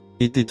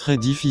était très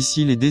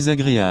difficile et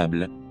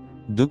désagréable.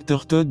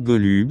 Dr. Todd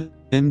Golub,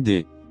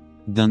 MD.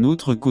 D'un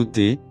autre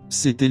côté,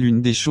 c'était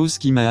l'une des choses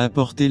qui m'a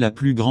apporté la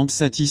plus grande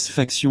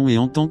satisfaction et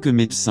en tant que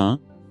médecin,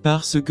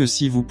 parce que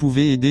si vous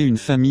pouvez aider une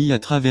famille à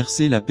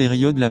traverser la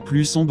période la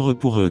plus sombre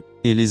pour eux,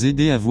 et les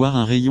aider à voir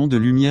un rayon de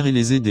lumière et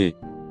les aider.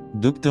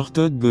 Dr.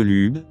 Todd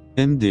Golub,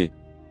 MD.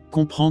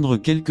 Comprendre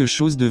quelque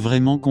chose de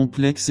vraiment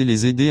complexe et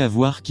les aider à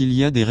voir qu'il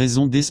y a des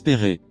raisons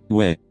d'espérer.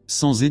 Ouais,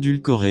 sans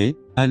édulcorer,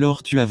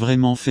 alors tu as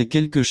vraiment fait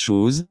quelque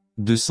chose,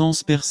 de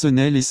sens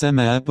personnel et ça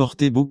m'a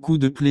apporté beaucoup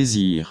de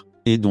plaisir.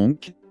 Et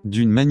donc,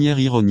 d'une manière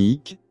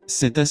ironique,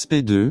 cet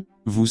aspect de,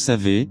 vous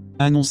savez,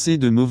 annoncer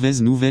de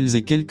mauvaises nouvelles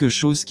est quelque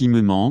chose qui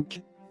me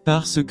manque,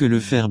 parce que le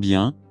faire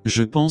bien,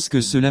 je pense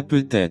que cela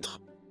peut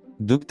être.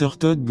 Dr.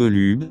 Todd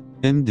Golub,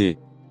 MD.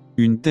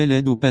 Une telle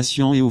aide aux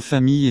patients et aux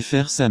familles et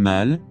faire ça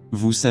mal,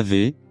 vous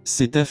savez,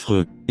 c'est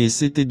affreux. Et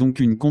c'était donc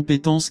une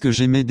compétence que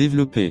j'aimais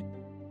développer.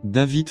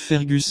 David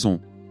Ferguson.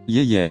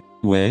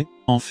 Ouais,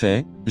 en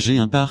fait, j'ai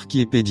un père qui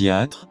est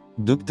pédiatre,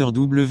 Dr.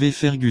 W.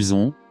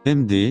 Ferguson,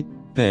 MD,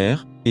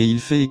 père, et il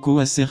fait écho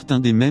à certains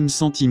des mêmes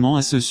sentiments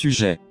à ce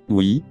sujet.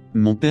 Oui,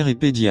 mon père est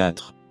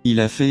pédiatre. Il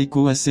a fait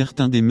écho à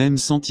certains des mêmes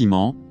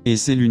sentiments, et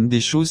c'est l'une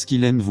des choses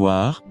qu'il aime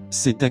voir,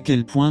 c'est à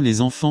quel point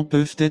les enfants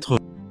peuvent être.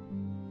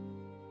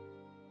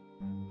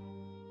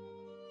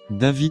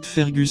 David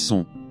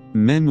Ferguson.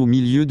 Même au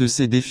milieu de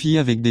ces défis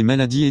avec des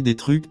maladies et des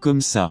trucs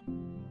comme ça.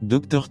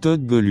 Dr.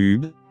 Todd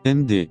Golub,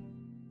 MD.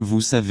 Vous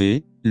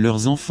savez,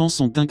 leurs enfants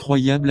sont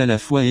incroyables à la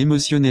fois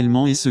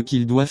émotionnellement et ce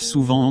qu'ils doivent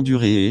souvent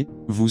endurer et,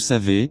 vous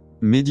savez,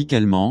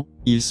 médicalement,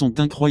 ils sont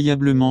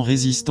incroyablement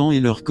résistants et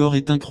leur corps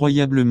est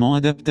incroyablement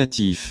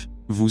adaptatif.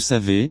 Vous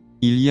savez,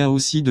 il y a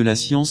aussi de la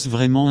science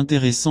vraiment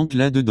intéressante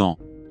là-dedans.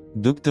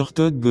 Dr.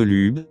 Todd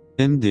Golub,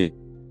 MD.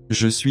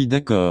 Je suis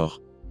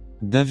d'accord.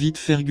 David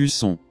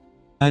Ferguson.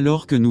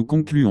 Alors que nous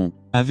concluons,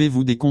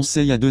 avez-vous des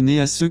conseils à donner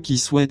à ceux qui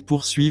souhaitent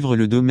poursuivre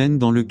le domaine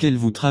dans lequel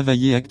vous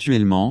travaillez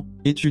actuellement,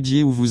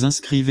 étudiez ou vous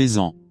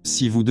inscrivez-en?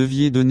 Si vous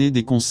deviez donner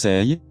des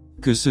conseils,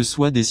 que ce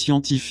soit des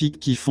scientifiques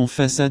qui font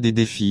face à des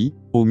défis,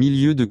 au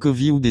milieu de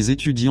Covid ou des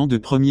étudiants de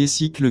premier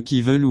cycle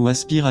qui veulent ou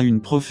aspirent à une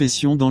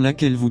profession dans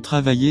laquelle vous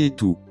travaillez et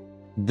tout.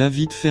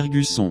 David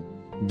Ferguson.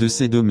 De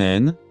ces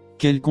domaines,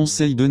 quels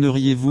conseils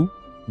donneriez-vous?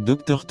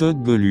 Dr.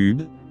 Todd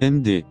Golub,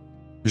 MD.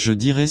 Je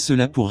dirais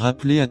cela pour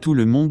rappeler à tout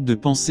le monde de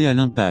penser à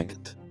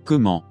l'impact.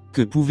 Comment?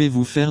 Que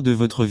pouvez-vous faire de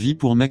votre vie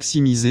pour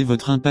maximiser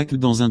votre impact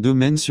dans un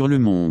domaine sur le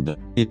monde?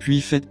 Et puis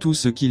faites tout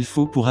ce qu'il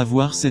faut pour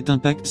avoir cet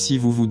impact si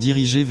vous vous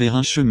dirigez vers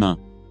un chemin.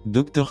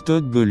 Dr.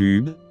 Todd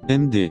Golub,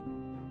 MD.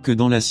 Que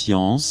dans la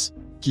science,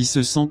 qui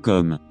se sent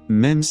comme,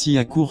 même si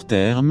à court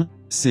terme,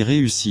 c'est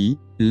réussi,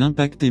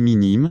 l'impact est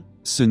minime,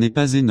 ce n'est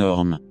pas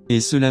énorme,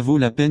 et cela vaut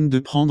la peine de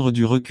prendre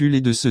du recul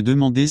et de se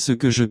demander ce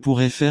que je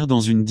pourrais faire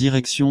dans une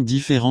direction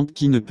différente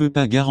qui ne peut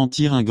pas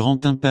garantir un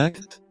grand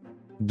impact?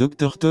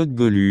 Dr. Todd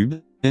Golub,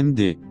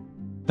 MD.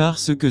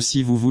 Parce que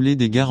si vous voulez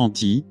des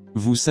garanties,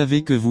 vous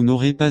savez que vous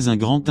n'aurez pas un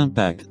grand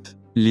impact.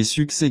 Les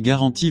succès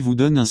garantis vous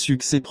donnent un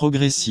succès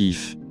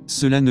progressif.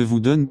 Cela ne vous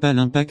donne pas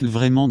l'impact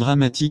vraiment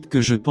dramatique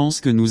que je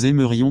pense que nous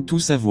aimerions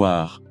tous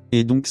avoir.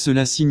 Et donc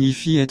cela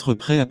signifie être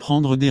prêt à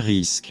prendre des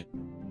risques.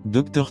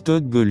 Dr.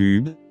 Todd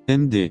Golub,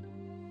 MD.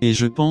 Et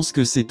je pense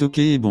que c'est ok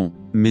et bon,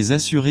 mais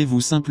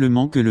assurez-vous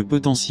simplement que le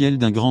potentiel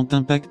d'un grand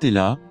impact est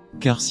là,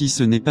 car si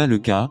ce n'est pas le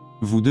cas,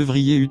 vous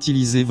devriez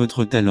utiliser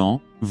votre talent,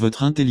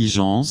 votre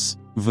intelligence,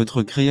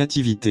 votre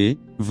créativité,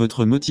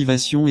 votre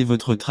motivation et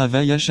votre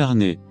travail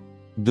acharné.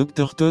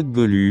 Dr. Todd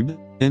Golub,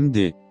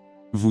 MD.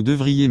 Vous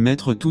devriez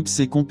mettre toutes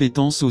ces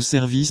compétences au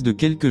service de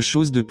quelque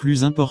chose de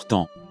plus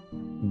important.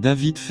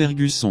 David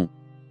Ferguson.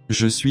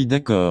 Je suis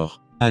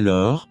d'accord.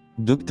 Alors,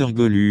 Dr.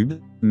 Golub,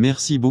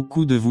 merci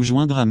beaucoup de vous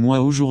joindre à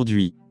moi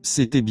aujourd'hui,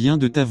 c'était bien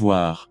de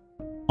t'avoir.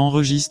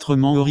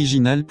 Enregistrement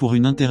original pour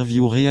une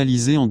interview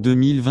réalisée en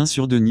 2020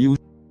 sur The News.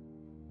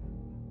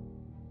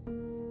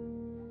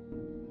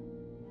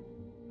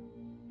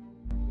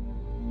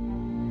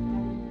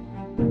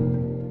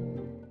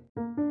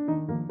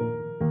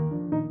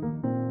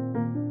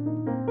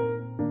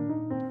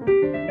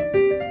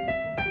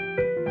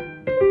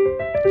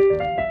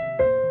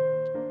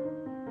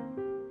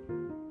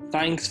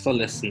 Thanks for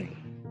listening.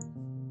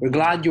 We're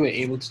glad you were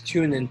able to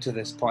tune into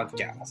this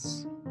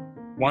podcast.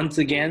 Once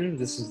again,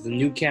 this is The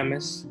New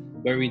Chemist,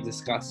 where we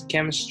discuss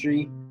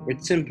chemistry,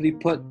 which simply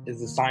put is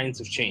the science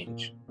of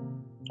change,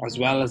 as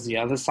well as the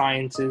other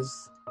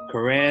sciences,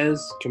 careers,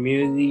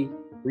 community,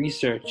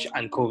 research,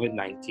 and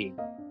COVID-19.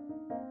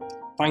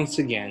 Thanks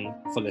again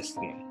for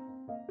listening.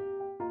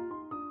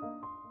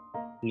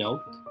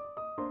 Note,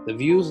 the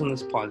views on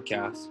this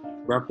podcast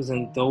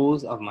represent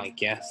those of my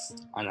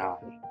guests and I.